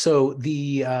 So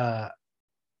the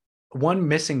one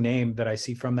missing name that I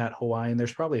see from that Hawaiian,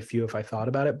 there's probably a few if I thought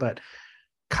about it, but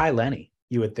Kai Lenny,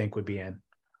 you would think would be in.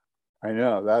 I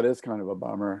know, that is kind of a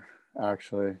bummer,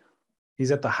 actually. He's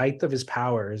at the height of his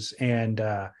powers, and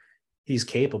he's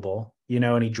capable, you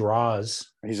know, and he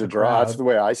draws. He's a draw. That's the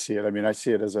way I see it. I mean, I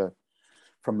see it as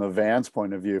from the Vans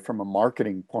point of view, from a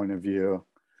marketing point of view,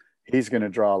 he's going to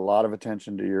draw a lot of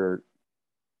attention to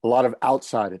a lot of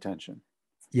outside attention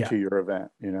to your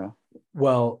event, you know?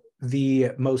 Well,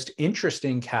 the most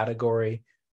interesting category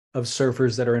of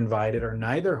surfers that are invited are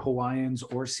neither Hawaiians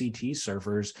or CT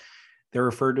surfers. They're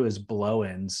referred to as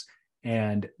blow-ins.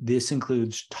 And this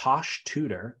includes Tosh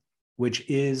Tudor, which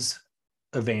is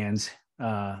a Vans,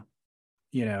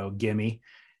 gimme.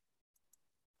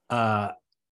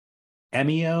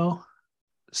 Emio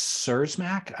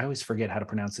Sersmack. I always forget how to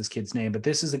pronounce this kid's name, but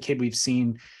this is the kid we've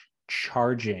seen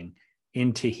charging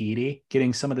in Tahiti,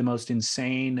 getting some of the most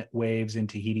insane waves in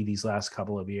Tahiti these last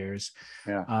couple of years.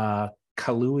 Yeah.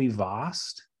 Kalui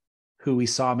Vost, who we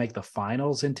saw make the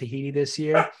finals in Tahiti this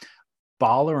year.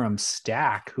 Balaram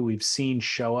Stack, who we've seen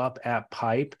show up at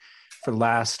Pipe for the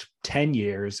last 10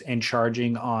 years and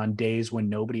charging on days when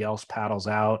nobody else paddles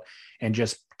out and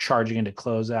just charging into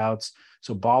closeouts.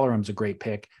 So Balaram's a great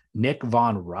pick. Nick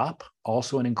Von Rupp,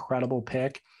 also an incredible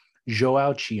pick.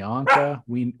 Joao Chianca,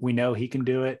 we know he can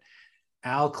do it.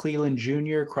 Al Cleland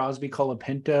Jr., Crosby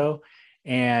Colapinto,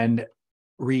 and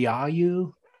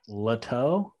Ryayu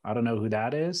Lato. I don't know who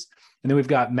that is. And then we've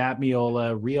got Matt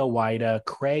Miola, Rio Waida,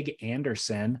 Craig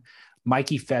Anderson,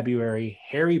 Mikey February,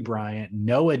 Harry Bryant,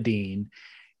 Noah Dean,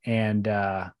 and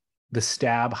the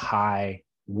Stab High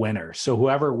winner. So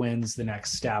whoever wins the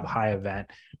next Stab High event,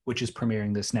 which is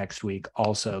premiering this next week,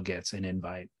 also gets an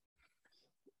invite.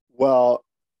 Well,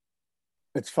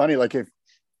 it's funny. Like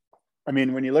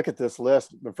when you look at this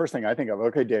list, the first thing I think of,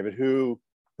 okay, David,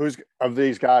 who's of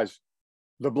these guys,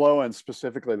 the blow-in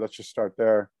specifically, let's just start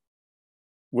there.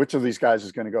 Which of these guys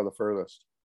is going to go the furthest?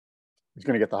 He's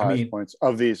going to get the highest points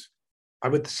of these. I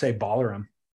would say Balaram.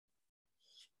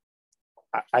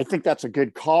 I think that's a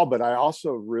good call, but I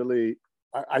also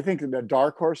I think the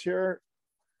dark horse here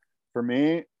for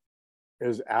me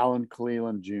is Alan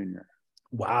Cleland Jr.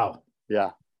 Wow.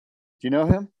 Yeah. Do you know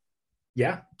him?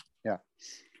 Yeah. Yeah.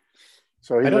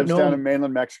 So he lives down in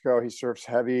mainland Mexico. He surfs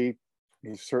heavy.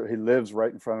 He lives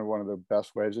right in front of one of the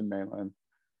best waves in mainland.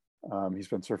 He's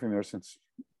been surfing there since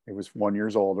he was 1 year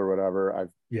old or whatever.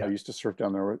 I used to surf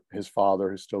down there with his father,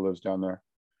 who still lives down there.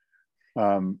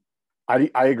 I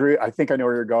agree. I think I know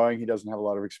where you're going. He doesn't have a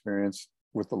lot of experience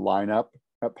with the lineup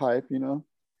at Pipe,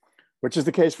 which is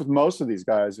the case with most of these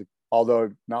guys,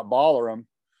 although not Balaram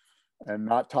and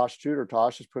not Tosh Tudor.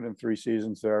 Tosh has put in 3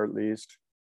 seasons there at least.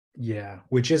 Yeah,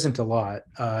 which isn't a lot.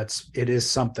 It is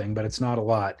something, but it's not a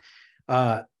lot.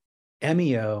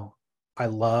 Emio, I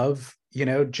love,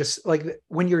 just like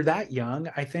when you're that young,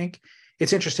 I think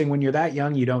it's interesting when you're that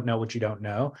young, you don't know what you don't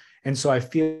know. And so I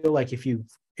feel like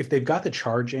if they've got the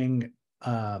charging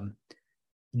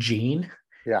gene,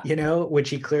 which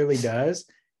he clearly does,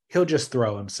 he'll just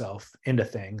throw himself into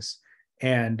things.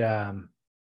 And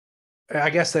I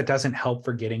guess that doesn't help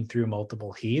for getting through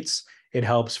multiple heats. It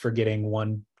helps for getting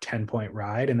one 10-point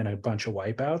ride and then a bunch of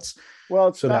wipeouts. Well,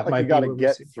 it's so not that like you got to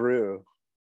get through.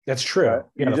 That's true. Right?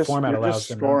 Yeah, the format allows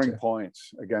them scoring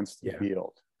points against the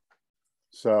field.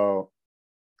 So,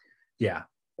 yeah,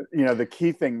 the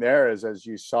key thing there is, as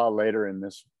you saw later in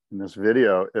this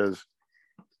video, is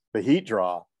the heat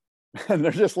draw, and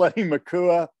they're just letting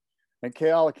Makua and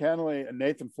Keala Kennelly and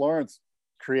Nathan Florence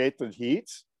create the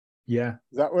heats. Yeah,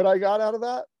 is that what I got out of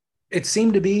that? It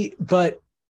seemed to be, but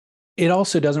it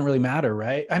also doesn't really matter,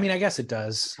 right? I mean, I guess it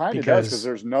does. Kind of does, because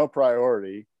there's no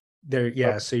priority. There,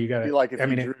 yeah. So you got to like if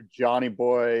you drew Johnny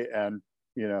Boy and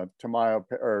Tamayo,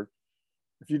 or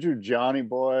if you drew Johnny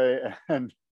Boy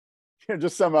and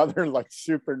just some other like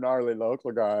super gnarly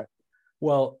local guy,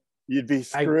 well, you'd be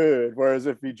screwed. Whereas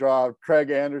if you draw Craig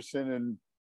Anderson and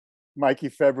Mikey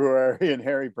February and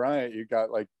Harry Bryant, you got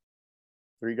like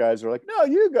 3 guys who are like, no,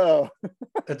 you go.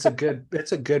 That's a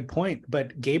good point.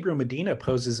 But Gabriel Medina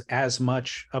poses as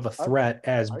much of a threat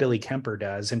as Billy Kemper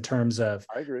does in terms of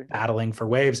battling for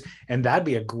waves. And that'd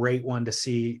be a great one to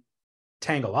see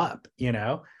tangle up,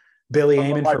 Billy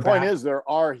aiming for. My point is, there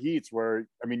are heats where,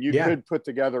 you could put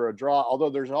together a draw, although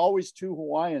there's always 2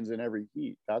 Hawaiians in every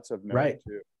heat. That's of note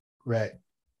too. Right.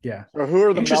 Yeah. So who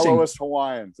are the mellowest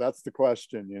Hawaiians? That's the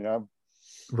question,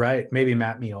 Right. Maybe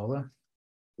Matt Miola.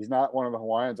 He's not one of the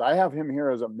Hawaiians. I have him here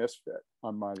as a misfit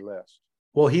on my list.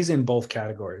 Well, he's in both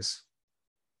categories.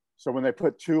 So when they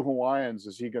put 2 Hawaiians,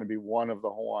 is he going to be one of the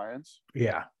Hawaiians?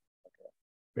 Yeah.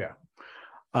 Okay.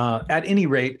 Yeah. At any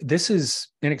rate, this is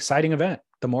an exciting event.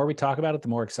 The more we talk about it, the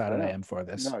more excited I am for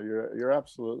this. No, you're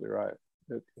absolutely right.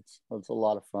 It's a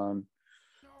lot of fun,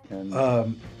 and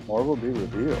more will be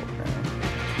revealed, man.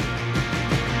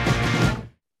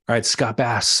 All right, Scott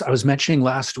Bass. I was mentioning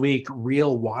last week,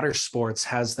 Real Water Sports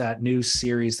has that new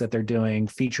series that they're doing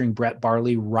featuring Brett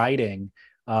Barley riding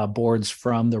boards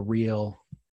from the Real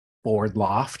Board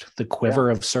Loft, the quiver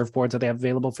of surfboards that they have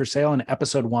available for sale. And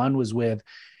episode 1 was with,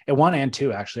 and 1 and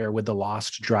 2 actually are with the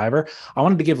Lost Driver. I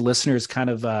wanted to give listeners kind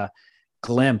of a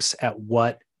glimpse at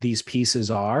what these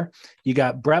pieces are. You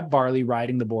got Brett Barley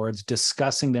riding the boards,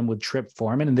 discussing them with Trip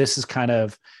Foreman. And this is kind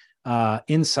of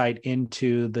insight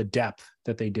into the depth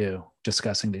that they do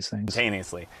discussing these things.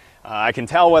 Simultaneously. I can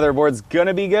tell whether a board's going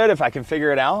to be good if I can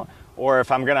figure it out, or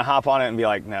if I'm gonna hop on it and be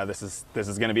like, no, this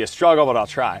is gonna be a struggle, but I'll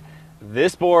try.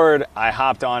 This board, I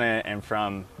hopped on it, and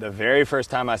from the very first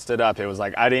time I stood up, it was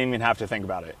like I didn't even have to think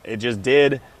about it. It just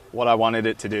did what I wanted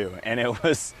it to do, and it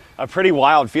was a pretty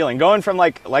wild feeling. Going from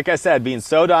like I said, being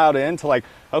so dialed in to like,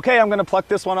 okay, I'm gonna pluck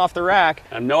this one off the rack.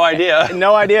 I have no idea.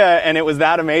 No idea, and it was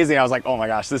that amazing. I was like, oh my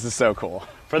gosh, this is so cool.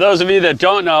 For those of you that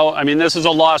don't know, I mean, this is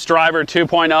a Lost Driver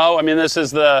 2.0. I mean, this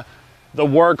is the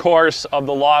workhorse of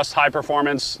the Lost high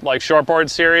performance like shortboard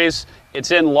series.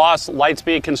 It's in Lost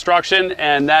Lightspeed construction,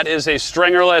 and that is a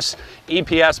stringerless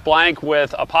EPS blank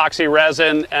with epoxy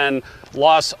resin and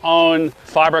Lost's own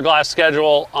fiberglass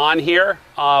schedule on here.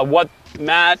 What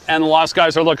Matt and the Lost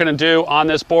guys are looking to do on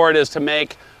this board is to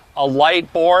make a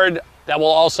light board that will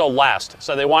also last.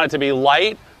 So they want it to be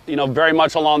light, you know, very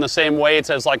much along the same weights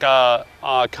as like a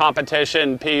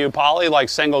competition PU poly, like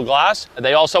single glass.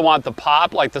 They also want the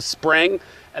pop, like the spring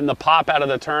and the pop out of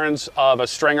the turns of a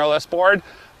stringerless board.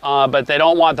 But they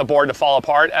don't want the board to fall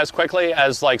apart as quickly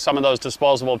as like some of those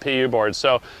disposable PU boards.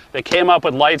 So they came up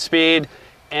with Lightspeed,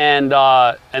 and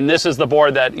this is the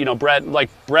board that, you know, Brett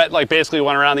basically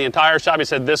went around the entire shop. He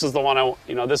said, "This is the one I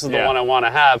want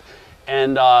to have."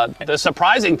 And the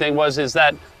surprising thing is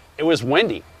that it was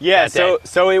windy. Yeah. So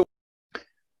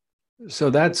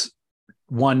that's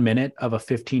 1 minute of a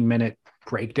 15-minute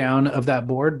breakdown of that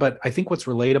board. But I think what's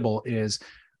relatable is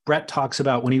Brett talks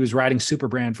about when he was riding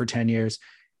Superbrand for 10 years.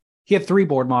 He had 3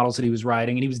 board models that he was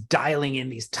riding, and he was dialing in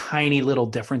these tiny little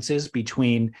differences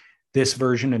between this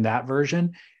version and that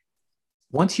version.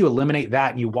 Once you eliminate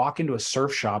that and you walk into a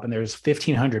surf shop and there's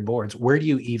 1,500 boards, where do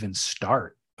you even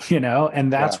start? You know,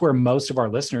 and that's where most of our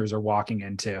listeners are walking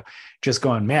into, just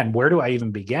going, man, where do I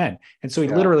even begin? And so he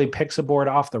literally picks a board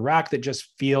off the rack that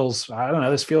just feels, I don't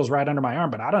know, this feels right under my arm,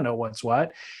 but I don't know what's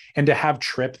what. And to have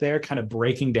Tripp there kind of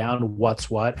breaking down what's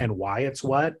what and why it's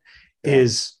what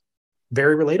is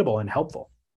very relatable and helpful.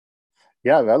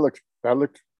 Yeah, that looked,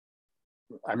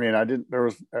 I mean,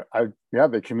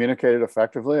 they communicated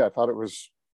effectively. I thought it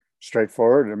was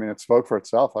straightforward. I mean, it spoke for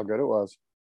itself, how good it was.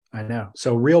 I know.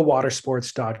 So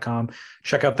realwatersports.com,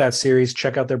 check out that series,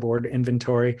 check out their board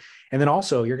inventory. And then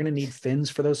also you're going to need fins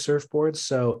for those surfboards.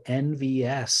 So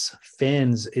NVS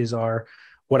fins is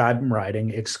what I'm riding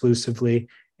exclusively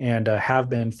and have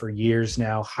been for years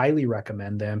now. Highly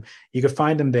recommend them. You can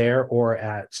find them there or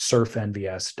at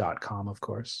surfnvs.com, of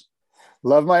course.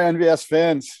 Love my NVS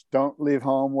fins. Don't leave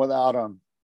home without them.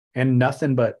 And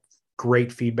nothing but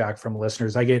great feedback from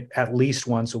listeners. I get at least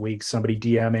once a week somebody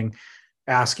DMing,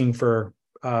 asking for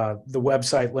the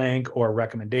website link or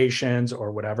recommendations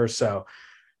or whatever. So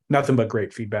nothing but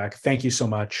great feedback. Thank you so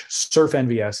much.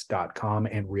 surfnvs.com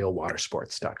and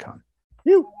realwatersports.com.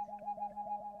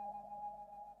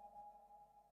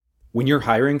 When you're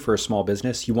hiring for a small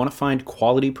business, you want to find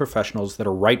quality professionals that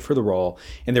are right for the role,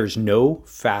 and there's no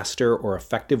faster or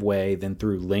effective way than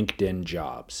through LinkedIn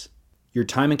Jobs. Your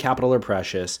time and capital are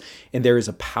precious, and there is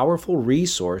a powerful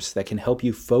resource that can help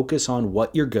you focus on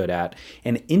what you're good at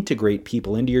and integrate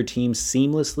people into your team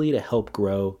seamlessly to help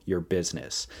grow your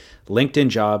business. LinkedIn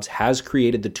Jobs has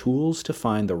created the tools to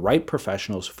find the right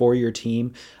professionals for your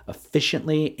team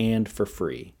efficiently and for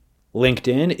free.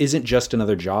 LinkedIn isn't just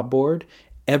another job board.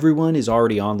 Everyone is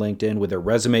already on LinkedIn with their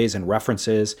resumes and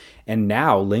references, and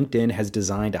now LinkedIn has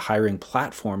designed a hiring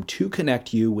platform to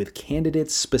connect you with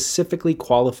candidates specifically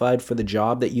qualified for the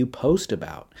job that you post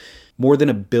about. More than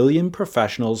 1 billion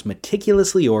professionals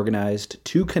meticulously organized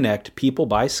to connect people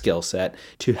by skill set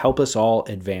to help us all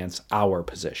advance our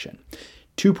position.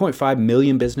 2.5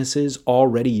 million businesses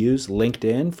already use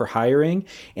LinkedIn for hiring,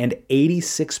 and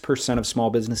 86% of small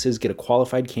businesses get a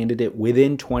qualified candidate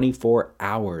within 24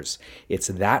 hours. It's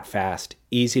that fast,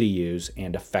 easy to use,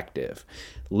 and effective.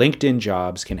 LinkedIn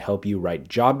Jobs can help you write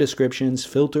job descriptions,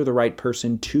 filter the right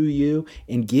person to you,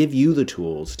 and give you the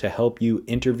tools to help you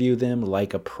interview them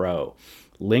like a pro.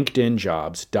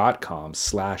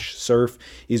 LinkedInjobs.com/surf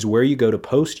is where you go to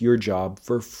post your job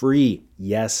for free.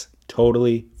 Yes,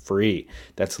 totally free.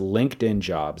 That's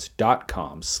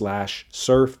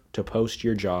linkedinjobs.com/surf to post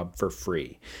your job for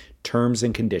free. Terms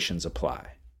and conditions apply.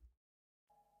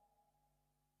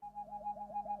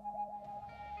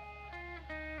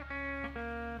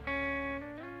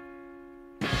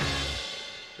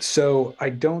 So I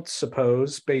don't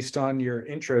suppose, based on your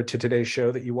intro to today's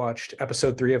show, that you watched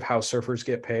episode 3 of How Surfers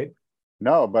Get Paid?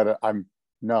 No, but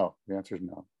no. The answer is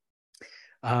no.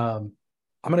 I'm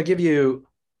going to give you.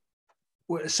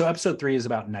 So episode 3 is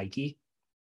about Nike.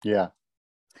 Yeah.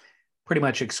 Pretty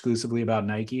much exclusively about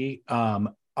Nike.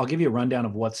 I'll give you a rundown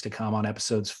of what's to come on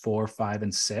episodes 4, 5,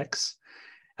 and 6.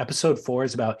 Episode 4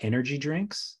 is about energy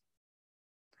drinks.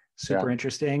 super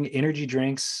interesting. Energy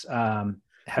drinks have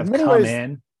In many come ways,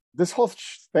 in. This whole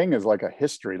thing is like a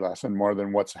history lesson more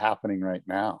than what's happening right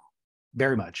now.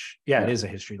 Very much. Yeah, it is a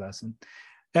history lesson.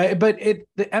 But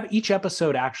each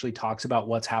episode actually talks about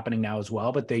what's happening now as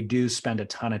well, but they do spend a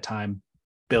ton of time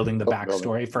building the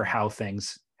backstory for how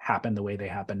things happen the way they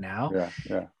happen now.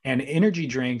 Yeah. And energy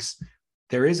drinks,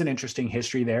 there is an interesting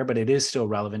history there, but it is still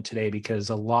relevant today because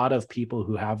a lot of people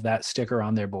who have that sticker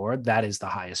on their board, that is the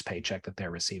highest paycheck that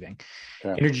they're receiving.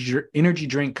 Yeah. Energy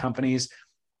drink companies,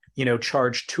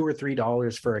 charge $2 or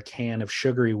 $3 for a can of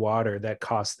sugary water that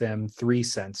costs them 3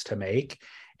 cents to make.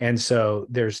 And so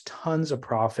there's tons of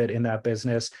profit in that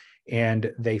business,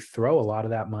 and they throw a lot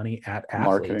of that money at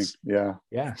athletes. Marketing.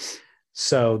 Yeah.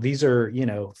 So these are,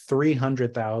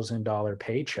 $300,000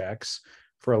 paychecks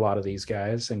for a lot of these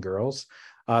guys and girls.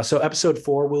 So episode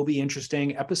 4 will be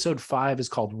interesting. Episode 5 is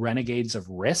called Renegades of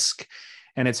Risk.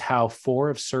 And it's how 4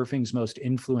 of surfing's most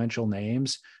influential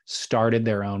names started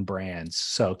their own brands.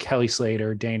 So Kelly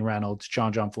Slater, Dane Reynolds,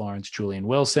 John Florence, Julian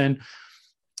Wilson.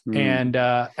 And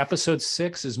episode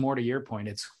 6 is more to your point.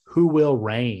 It's who will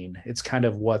reign. It's kind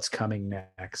of what's coming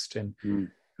next and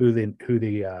who the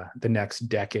next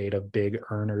decade of big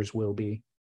earners will be.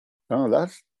 Oh,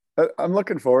 I'm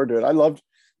looking forward to it. I loved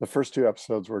the first 2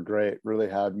 episodes were great. Really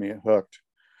had me hooked.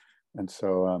 And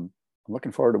so I'm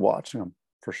looking forward to watching them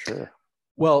for sure.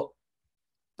 Well,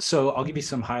 so I'll give you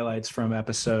some highlights from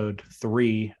episode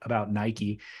 3 about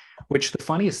Nike, which the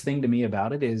funniest thing to me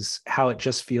about it is how it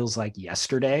just feels like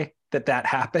yesterday that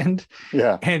happened.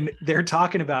 Yeah. And they're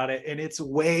talking about it and it's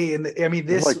way in the,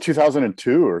 this like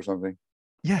 2002 or something.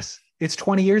 Yes. It's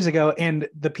 20 years ago. And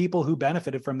the people who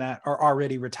benefited from that are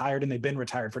already retired and they've been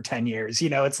retired for 10 years.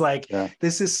 It's like,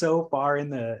 this is so far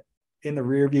in the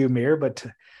rear view mirror, but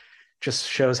just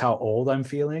shows how old I'm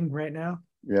feeling right now.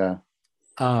 Yeah.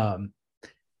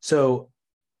 So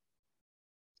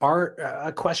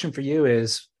a question for you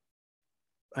is,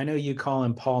 I know you call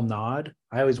him Paul Nod.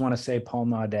 I always want to say Paul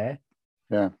Naudet.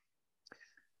 Yeah.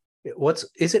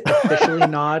 Is it officially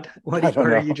Nod?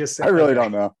 Or you just saying? I really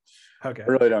don't know. Okay. I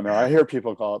really don't know. I hear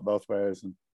people call it both ways.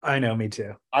 And I know, me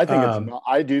too.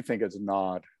 I do think it's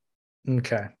Nod.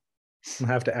 Okay. I'll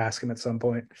have to ask him at some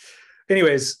point.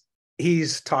 Anyways,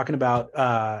 he's talking about,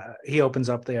 he opens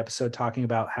up the episode talking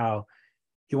about how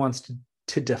he wants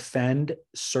to defend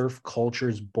surf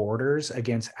culture's borders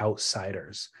against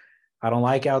outsiders. I don't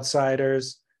like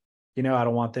outsiders. I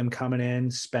don't want them coming in,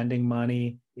 spending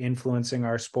money, influencing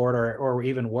our sport, or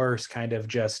even worse, kind of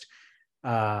just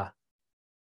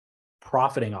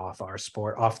profiting off our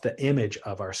sport, off the image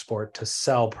of our sport to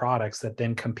sell products that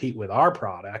then compete with our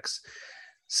products.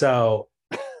 So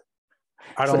he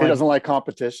doesn't like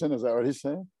competition. Is that what he's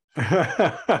saying?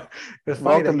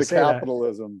 Welcome to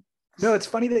capitalism. No, it's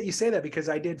funny that you say that because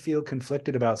I did feel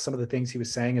conflicted about some of the things he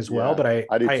was saying as well. But I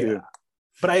do too.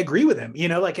 But I agree with him.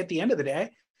 Like at the end of the day,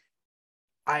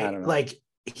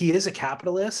 he is a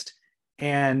capitalist,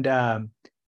 and I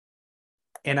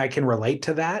can relate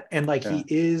to that. And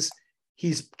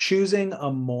he's choosing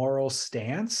a moral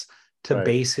stance to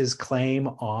base his claim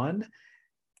on.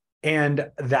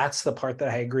 And that's the part that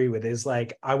I agree with is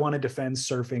I want to defend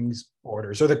surfing's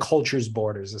borders or the culture's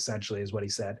borders, essentially, is what he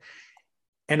said.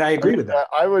 And I agree with that.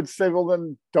 I would say, well,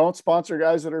 then don't sponsor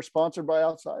guys that are sponsored by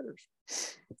outsiders.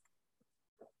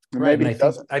 Right. Maybe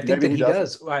I think he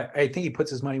does. I think he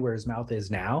puts his money where his mouth is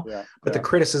now. Yeah. But the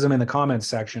criticism in the comments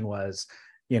section was,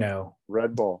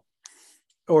 Red Bull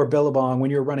or Billabong,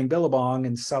 when you're running Billabong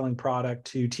and selling product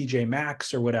to TJ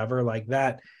Maxx or whatever, like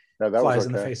that flies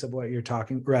in the face of what you're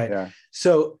talking. Right. Yeah.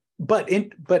 So, but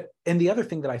the other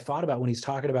thing that I thought about when he's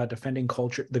talking about defending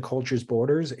the culture's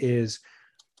borders is,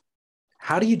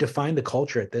 how do you define the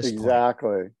culture at this point?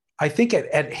 Exactly. I think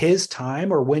at his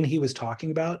time, or when he was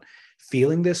talking about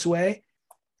feeling this way,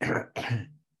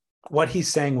 what he's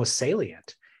saying was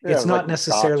salient. Yeah, it's not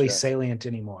necessarily salient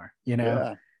anymore,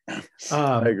 Yeah.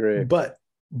 I agree. But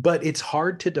it's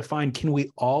hard to define. Can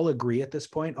we all agree at this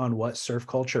point on what surf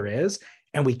culture is?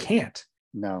 And we can't.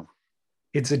 No.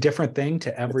 It's a different thing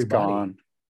to everybody.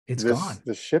 It's gone.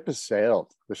 The ship has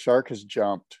sailed. The shark has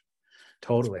jumped.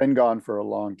 Totally. It's been gone for a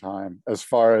long time. As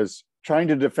far as trying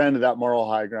to defend that moral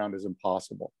high ground is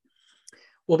impossible.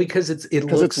 Well, because it's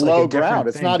low ground.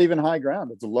 It's not even high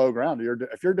ground. It's low ground.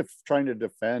 If you're trying to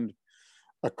defend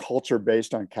a culture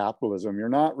based on capitalism, you're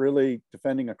not really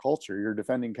defending a culture. You're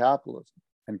defending capitalism,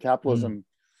 and capitalism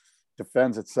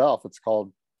defends itself. It's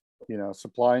called,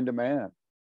 supply and demand.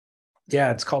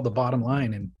 Yeah, it's called the bottom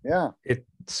line, and it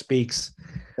speaks.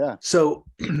 Yeah. So,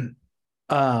 did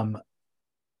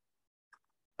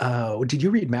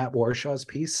you read Matt Warshaw's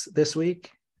piece this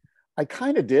week? I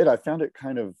kind of did. I found it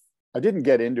kind of I didn't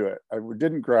get into it. It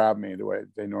didn't grab me the way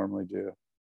they normally do.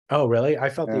 Oh, really? I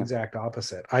felt the exact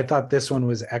opposite. I thought this one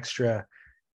was extra.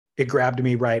 It grabbed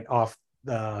me right off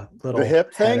the little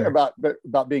hip header. thing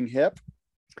about being hip.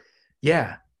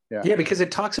 Yeah. Because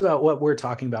it talks about what we're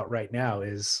talking about right now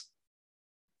is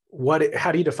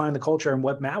how do you define the culture? And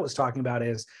what Matt was talking about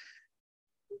is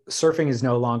surfing is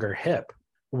no longer hip.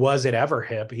 Was it ever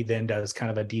hip? He then does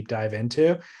kind of a deep dive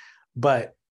into,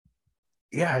 but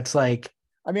yeah, it's like,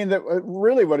 I mean, that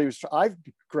really what I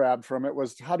grabbed from it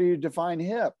was, how do you define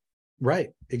hip?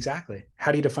 Right. Exactly.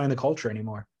 How do you define the culture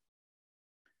anymore?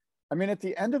 I mean, at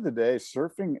the end of the day,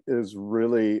 surfing is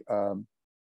really,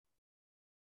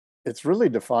 it's really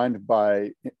defined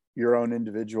by your own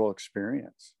individual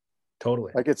experience.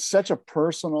 Totally. Like, it's such a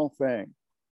personal thing.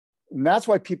 And that's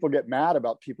why people get mad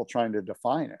about people trying to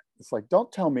define it. It's like,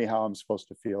 don't tell me how I'm supposed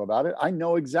to feel about it. I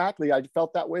know exactly. I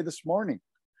felt that way this morning.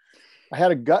 I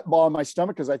had a gut ball in my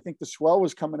stomach because I think the swell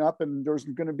was coming up and there's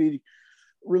going to be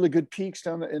really good peaks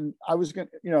down there. And I was going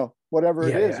to, whatever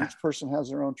it is, each person has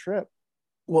their own trip.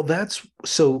 Well, that's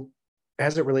so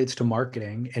as it relates to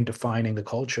marketing and defining the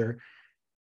culture,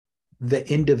 the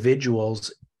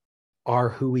individuals are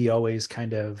who we always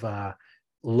kind of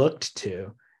looked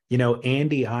to.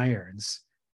 Andy Irons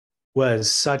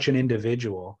was such an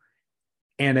individual.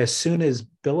 And as soon as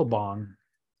Billabong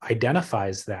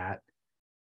identifies that,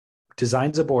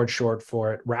 designs a board short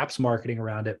for it, wraps marketing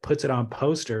around it, puts it on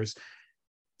posters,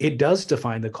 it does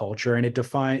define the culture, and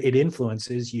it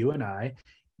influences you and I.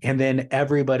 And then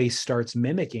everybody starts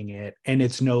mimicking it, and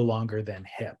it's no longer then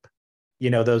hip.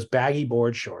 Those baggy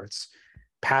board shorts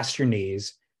past your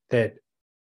knees that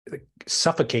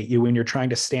suffocate you when you're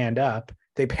trying to stand up.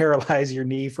 They paralyze your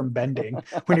knee from bending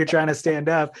when you're trying to stand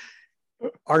up,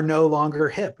 are no longer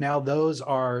hip. Now those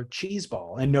are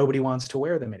cheeseball and nobody wants to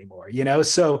wear them anymore,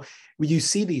 So you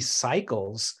see these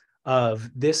cycles of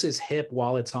this is hip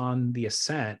while it's on the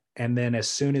ascent. And then as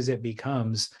soon as it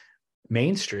becomes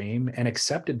mainstream and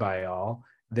accepted by all,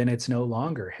 then it's no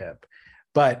longer hip.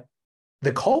 But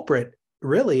the culprit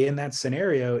really in that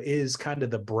scenario is kind of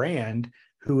the brand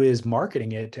who is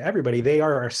marketing it to everybody. They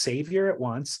are our savior at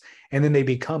once, and then they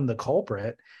become the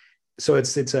culprit. So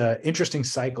it's a interesting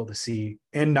cycle to see.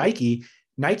 And Nike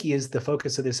is the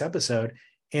focus of this episode,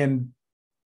 and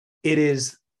it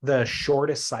is the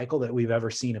shortest cycle that we've ever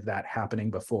seen of that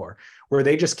happening before, where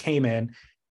they just came in,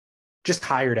 just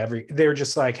hired they're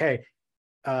just like, hey,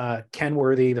 Ken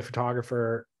Worthy, the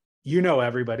photographer,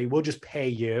 everybody, we'll just pay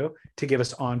you to give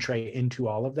us entree into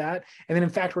all of that. And then in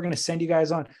fact, we're going to send you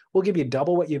guys on, we'll give you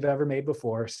double what you've ever made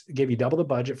before, give you double the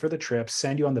budget for the trip,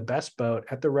 send you on the best boat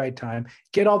at the right time,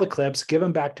 get all the clips, give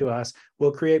them back to us.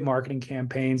 We'll create marketing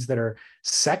campaigns that are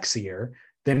sexier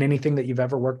than anything that you've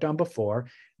ever worked on before.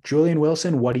 Julian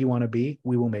Wilson, what do you want to be?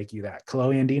 We will make you that.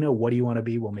 Chloe Andino, what do you want to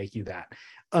be? We'll make you that.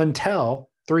 Until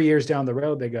 3 years down the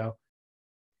road, they go,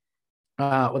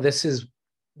 well, this is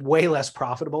way less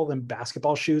profitable than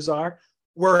basketball shoes are.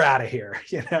 We're out of here.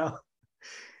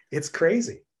 It's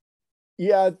crazy.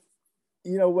 Yeah.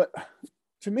 What,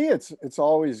 to me, it's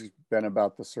always been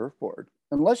about the surfboard.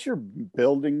 Unless you're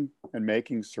building and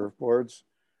making surfboards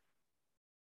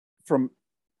from,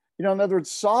 in other words,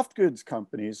 soft goods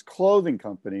companies, clothing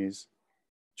companies,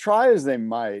 try as they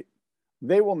might,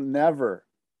 they will never,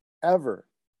 ever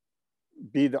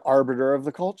be the arbiter of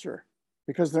the culture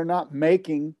because they're not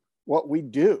making what we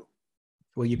do.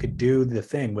 Well, you could do the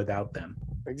thing without them.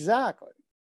 Exactly.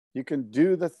 You can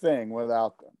do the thing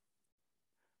without them,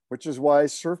 which is why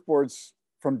surfboards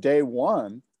from day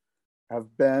one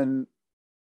have been,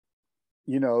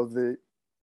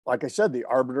 like I said, the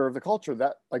arbiter of the culture.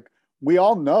 That, like, we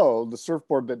all know the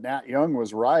surfboard that Nat Young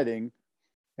was riding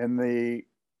in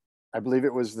I believe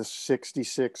it was the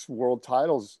 66 world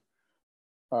titles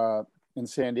in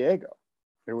San Diego.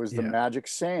 It was the Magic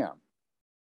Sam.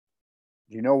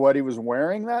 Do you know what he was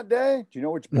wearing that day? Do you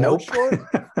know which board short?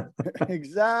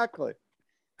 Exactly.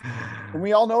 And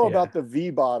we all know about the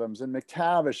V-bottoms and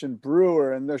McTavish and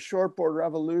Brewer and the shortboard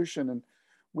revolution. And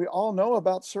we all know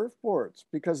about surfboards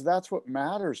because that's what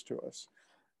matters to us.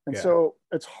 And so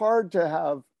it's hard to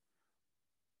have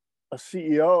a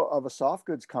CEO of a soft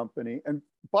goods company. And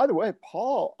by the way,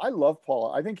 Paul, I love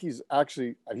Paul. I think he's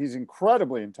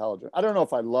incredibly intelligent. I don't know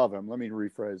if I love him. Let me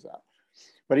rephrase that.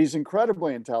 But he's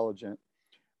incredibly intelligent.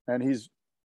 And he's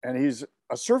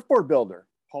a surfboard builder.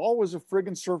 Paul was a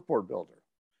friggin' surfboard builder,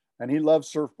 and he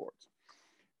loves surfboards.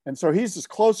 And so he's as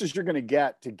close as you're going to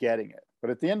get to getting it. But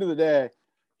at the end of the day,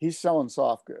 he's selling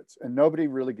soft goods, and nobody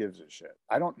really gives a shit.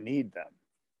 I don't need them.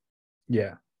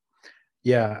 Yeah.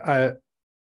 Yeah.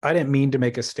 I didn't mean to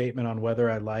make a statement on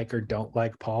whether I like or don't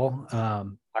like Paul. I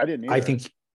didn't either.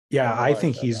 Yeah, I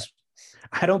think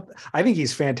I think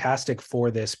he's fantastic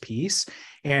for this piece.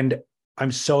 And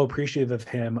I'm so appreciative of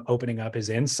him opening up his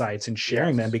insights and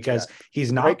sharing them, because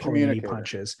he's not pulling any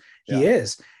punches. He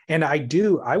is. And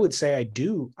I would say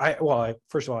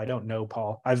first of all, I don't know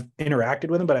Paul. I've interacted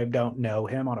with him, but I don't know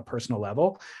him on a personal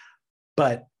level.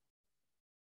 But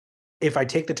if I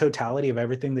take the totality of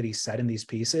everything that he said in these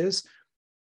pieces,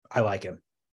 I like him.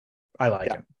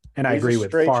 Him. And I agree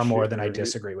with far more than I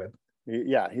disagree with.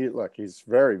 He's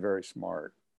very, very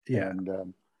smart. Yeah.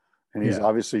 And he's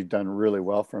obviously done really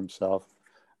well for himself.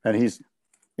 And he's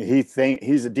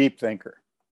a deep thinker.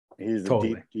 He's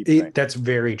totally. Deep thinker. That's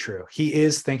very true. He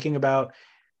is thinking about,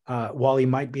 while he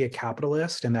might be a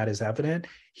capitalist, and that is evident,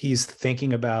 he's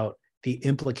thinking about the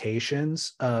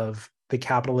implications of the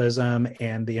capitalism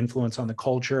and the influence on the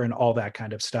culture and all that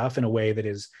kind of stuff in a way that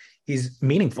he's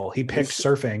meaningful. He picked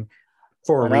surfing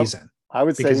for a reason. I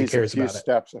would say he's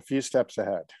a few steps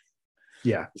ahead.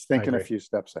 Yeah. He's thinking a few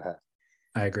steps ahead.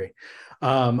 I agree.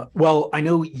 Well, I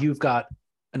know you've got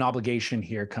an obligation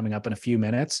here coming up in a few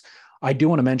minutes. I do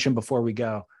want to mention before we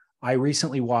go, I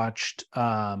recently watched,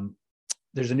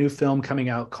 there's a new film coming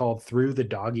out called Through the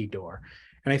Doggy Door.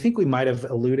 And I think we might have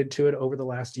alluded to it over the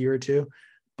last year or two,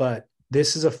 but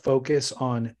this is a focus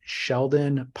on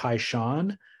Sheldon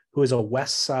Paishon, who is a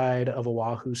west side of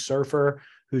Oahu surfer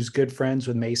who's good friends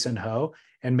with Mason Ho.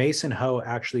 And Mason Ho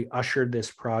actually ushered this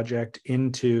project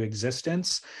into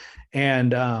existence.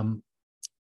 And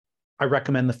I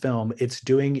recommend the film. It's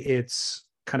doing its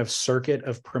kind of circuit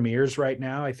of premieres right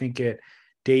now. I think it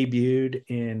debuted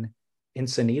in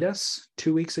Encinitas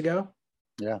 2 weeks ago.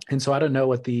 Yeah. And so I don't know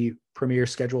what the premiere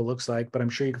schedule looks like, but I'm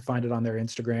sure you can find it on their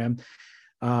Instagram.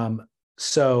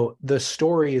 So the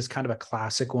story is kind of a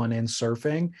classic one in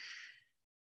surfing.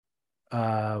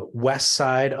 West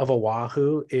side of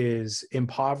Oahu is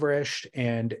impoverished,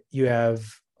 and you have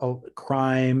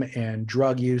crime and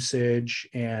drug usage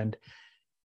and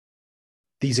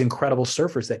these incredible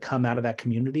surfers that come out of that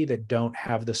community that don't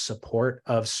have the support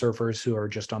of surfers who are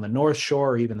just on the North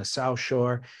Shore or even the South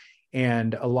Shore.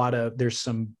 And there's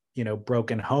some,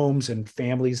 broken homes and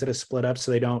families that have split up. So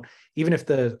they don't, even if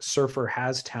the surfer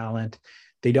has talent,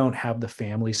 they don't have the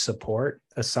family support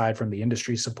aside from the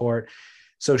industry support.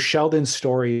 So Sheldon's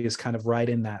story is kind of right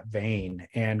in that vein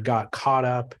and got caught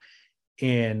up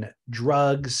in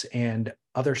drugs and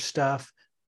other stuff,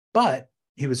 but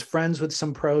he was friends with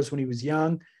some pros when he was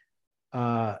young.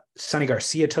 Sonny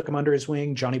Garcia took him under his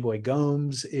wing. Johnny Boy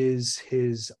Gomes is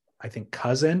his, I think,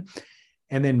 cousin.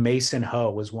 And then Mason Ho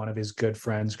was one of his good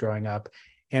friends growing up,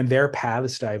 and their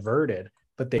paths diverted,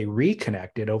 but they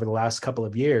reconnected over the last couple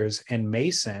of years, and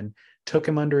Mason took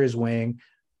him under his wing.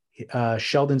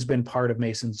 Sheldon's been part of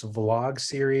Mason's vlog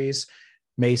series.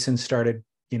 Mason started,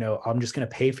 I'm just going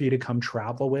to pay for you to come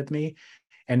travel with me.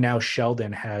 And now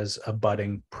Sheldon has a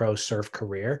budding pro surf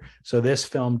career. So this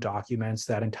film documents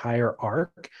that entire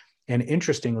arc. And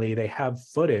interestingly, they have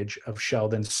footage of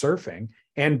Sheldon surfing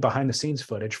and behind the scenes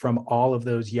footage from all of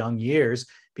those young years,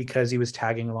 because he was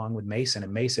tagging along with Mason,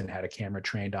 and Mason had a camera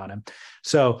trained on him.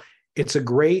 So it's a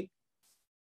great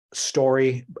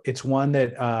story. It's one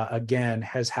that, again,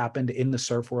 has happened in the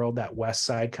surf world, that West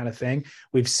Side kind of thing.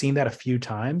 We've seen that a few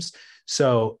times.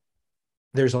 So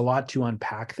there's a lot to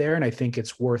unpack there. And I think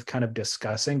it's worth kind of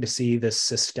discussing to see the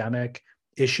systemic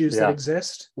issues that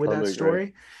exist with that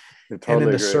story. And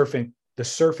then the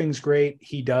surfing's great.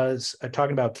 He does,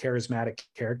 talking about charismatic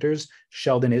characters,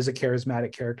 Sheldon is a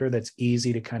charismatic character that's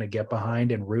easy to kind of get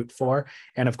behind and root for.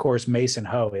 And of course, Mason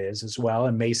Ho is as well.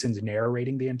 And Mason's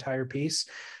narrating the entire piece.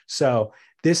 So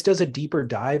this does a deeper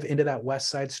dive into that West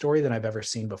Side story than I've ever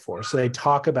seen before. So they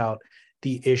talk about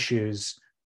the issues.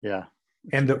 Yeah.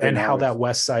 And how that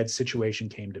West Side situation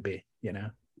came to be, It's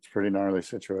a pretty gnarly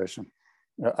situation.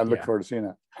 I look forward to seeing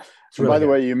that. So really by the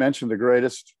way, you mentioned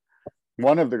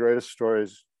one of the greatest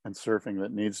stories in surfing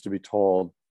that needs to be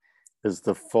told is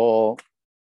the full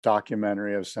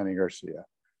documentary of Sonny Garcia.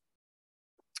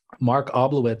 Mark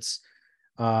Oblowitz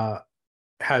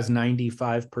has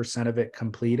 95% of it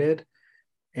completed.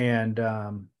 And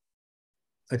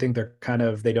I think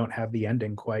they don't have the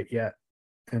ending quite yet.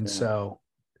 And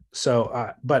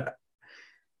but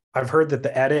I've heard that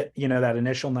the edit, that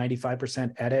initial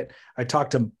 95% edit, I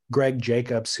talked to Greg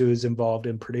Jacobs, who's involved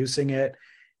in producing it.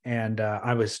 And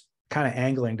I was kind of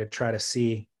angling to try to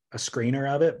see a screener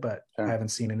of it, but I haven't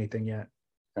seen anything yet.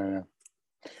 Well,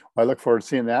 I look forward to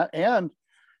seeing that. And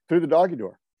Through the Doggy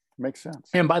Door. Makes sense.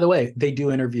 And by the way, they do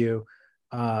interview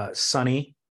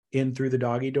Sonny in Through the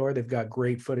Doggy Door. They've got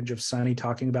great footage of Sonny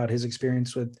talking about his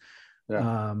experience with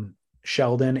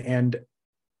Sheldon and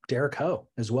Derek Ho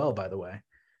as well, by the way.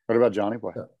 What about Johnny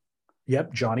Boy?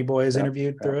 Yep, Johnny Boy is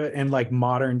interviewed through it, and like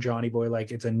modern Johnny Boy,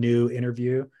 like it's a new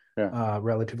interview,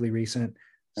 relatively recent.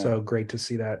 So great to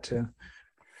see that too.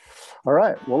 All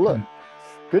right, well, look,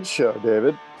 good show,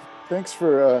 David. Thanks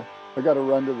for. I got to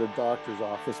run to the doctor's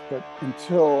office, but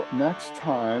until next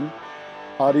time,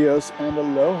 adios and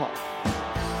aloha.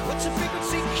 What's your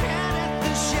frequency? Can at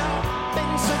the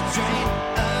shopping so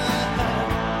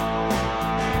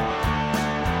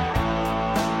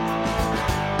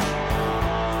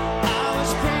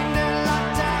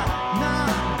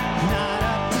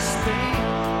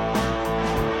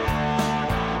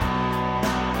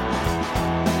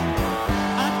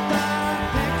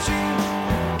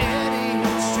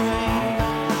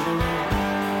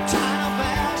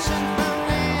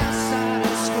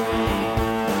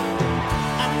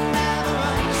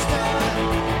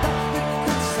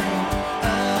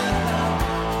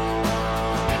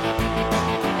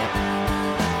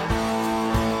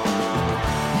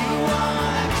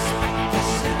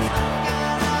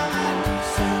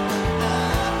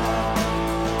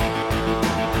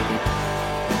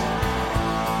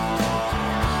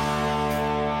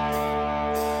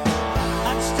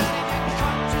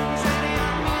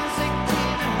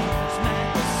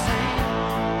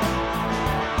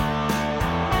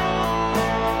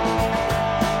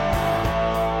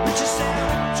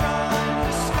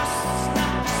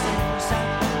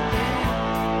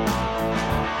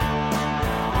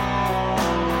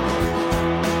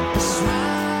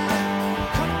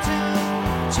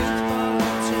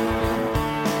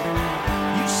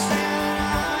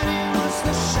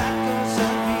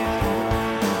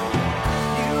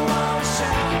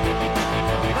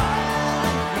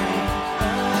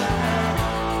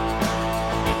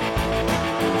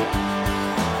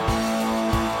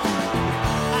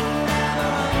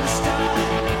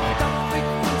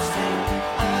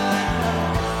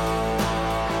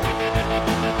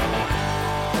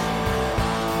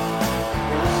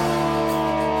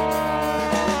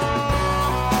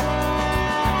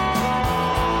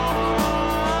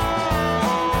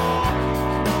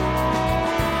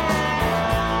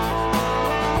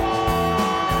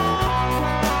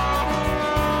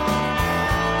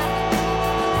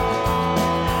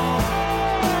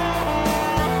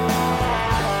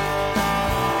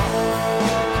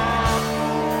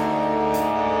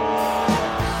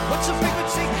What's a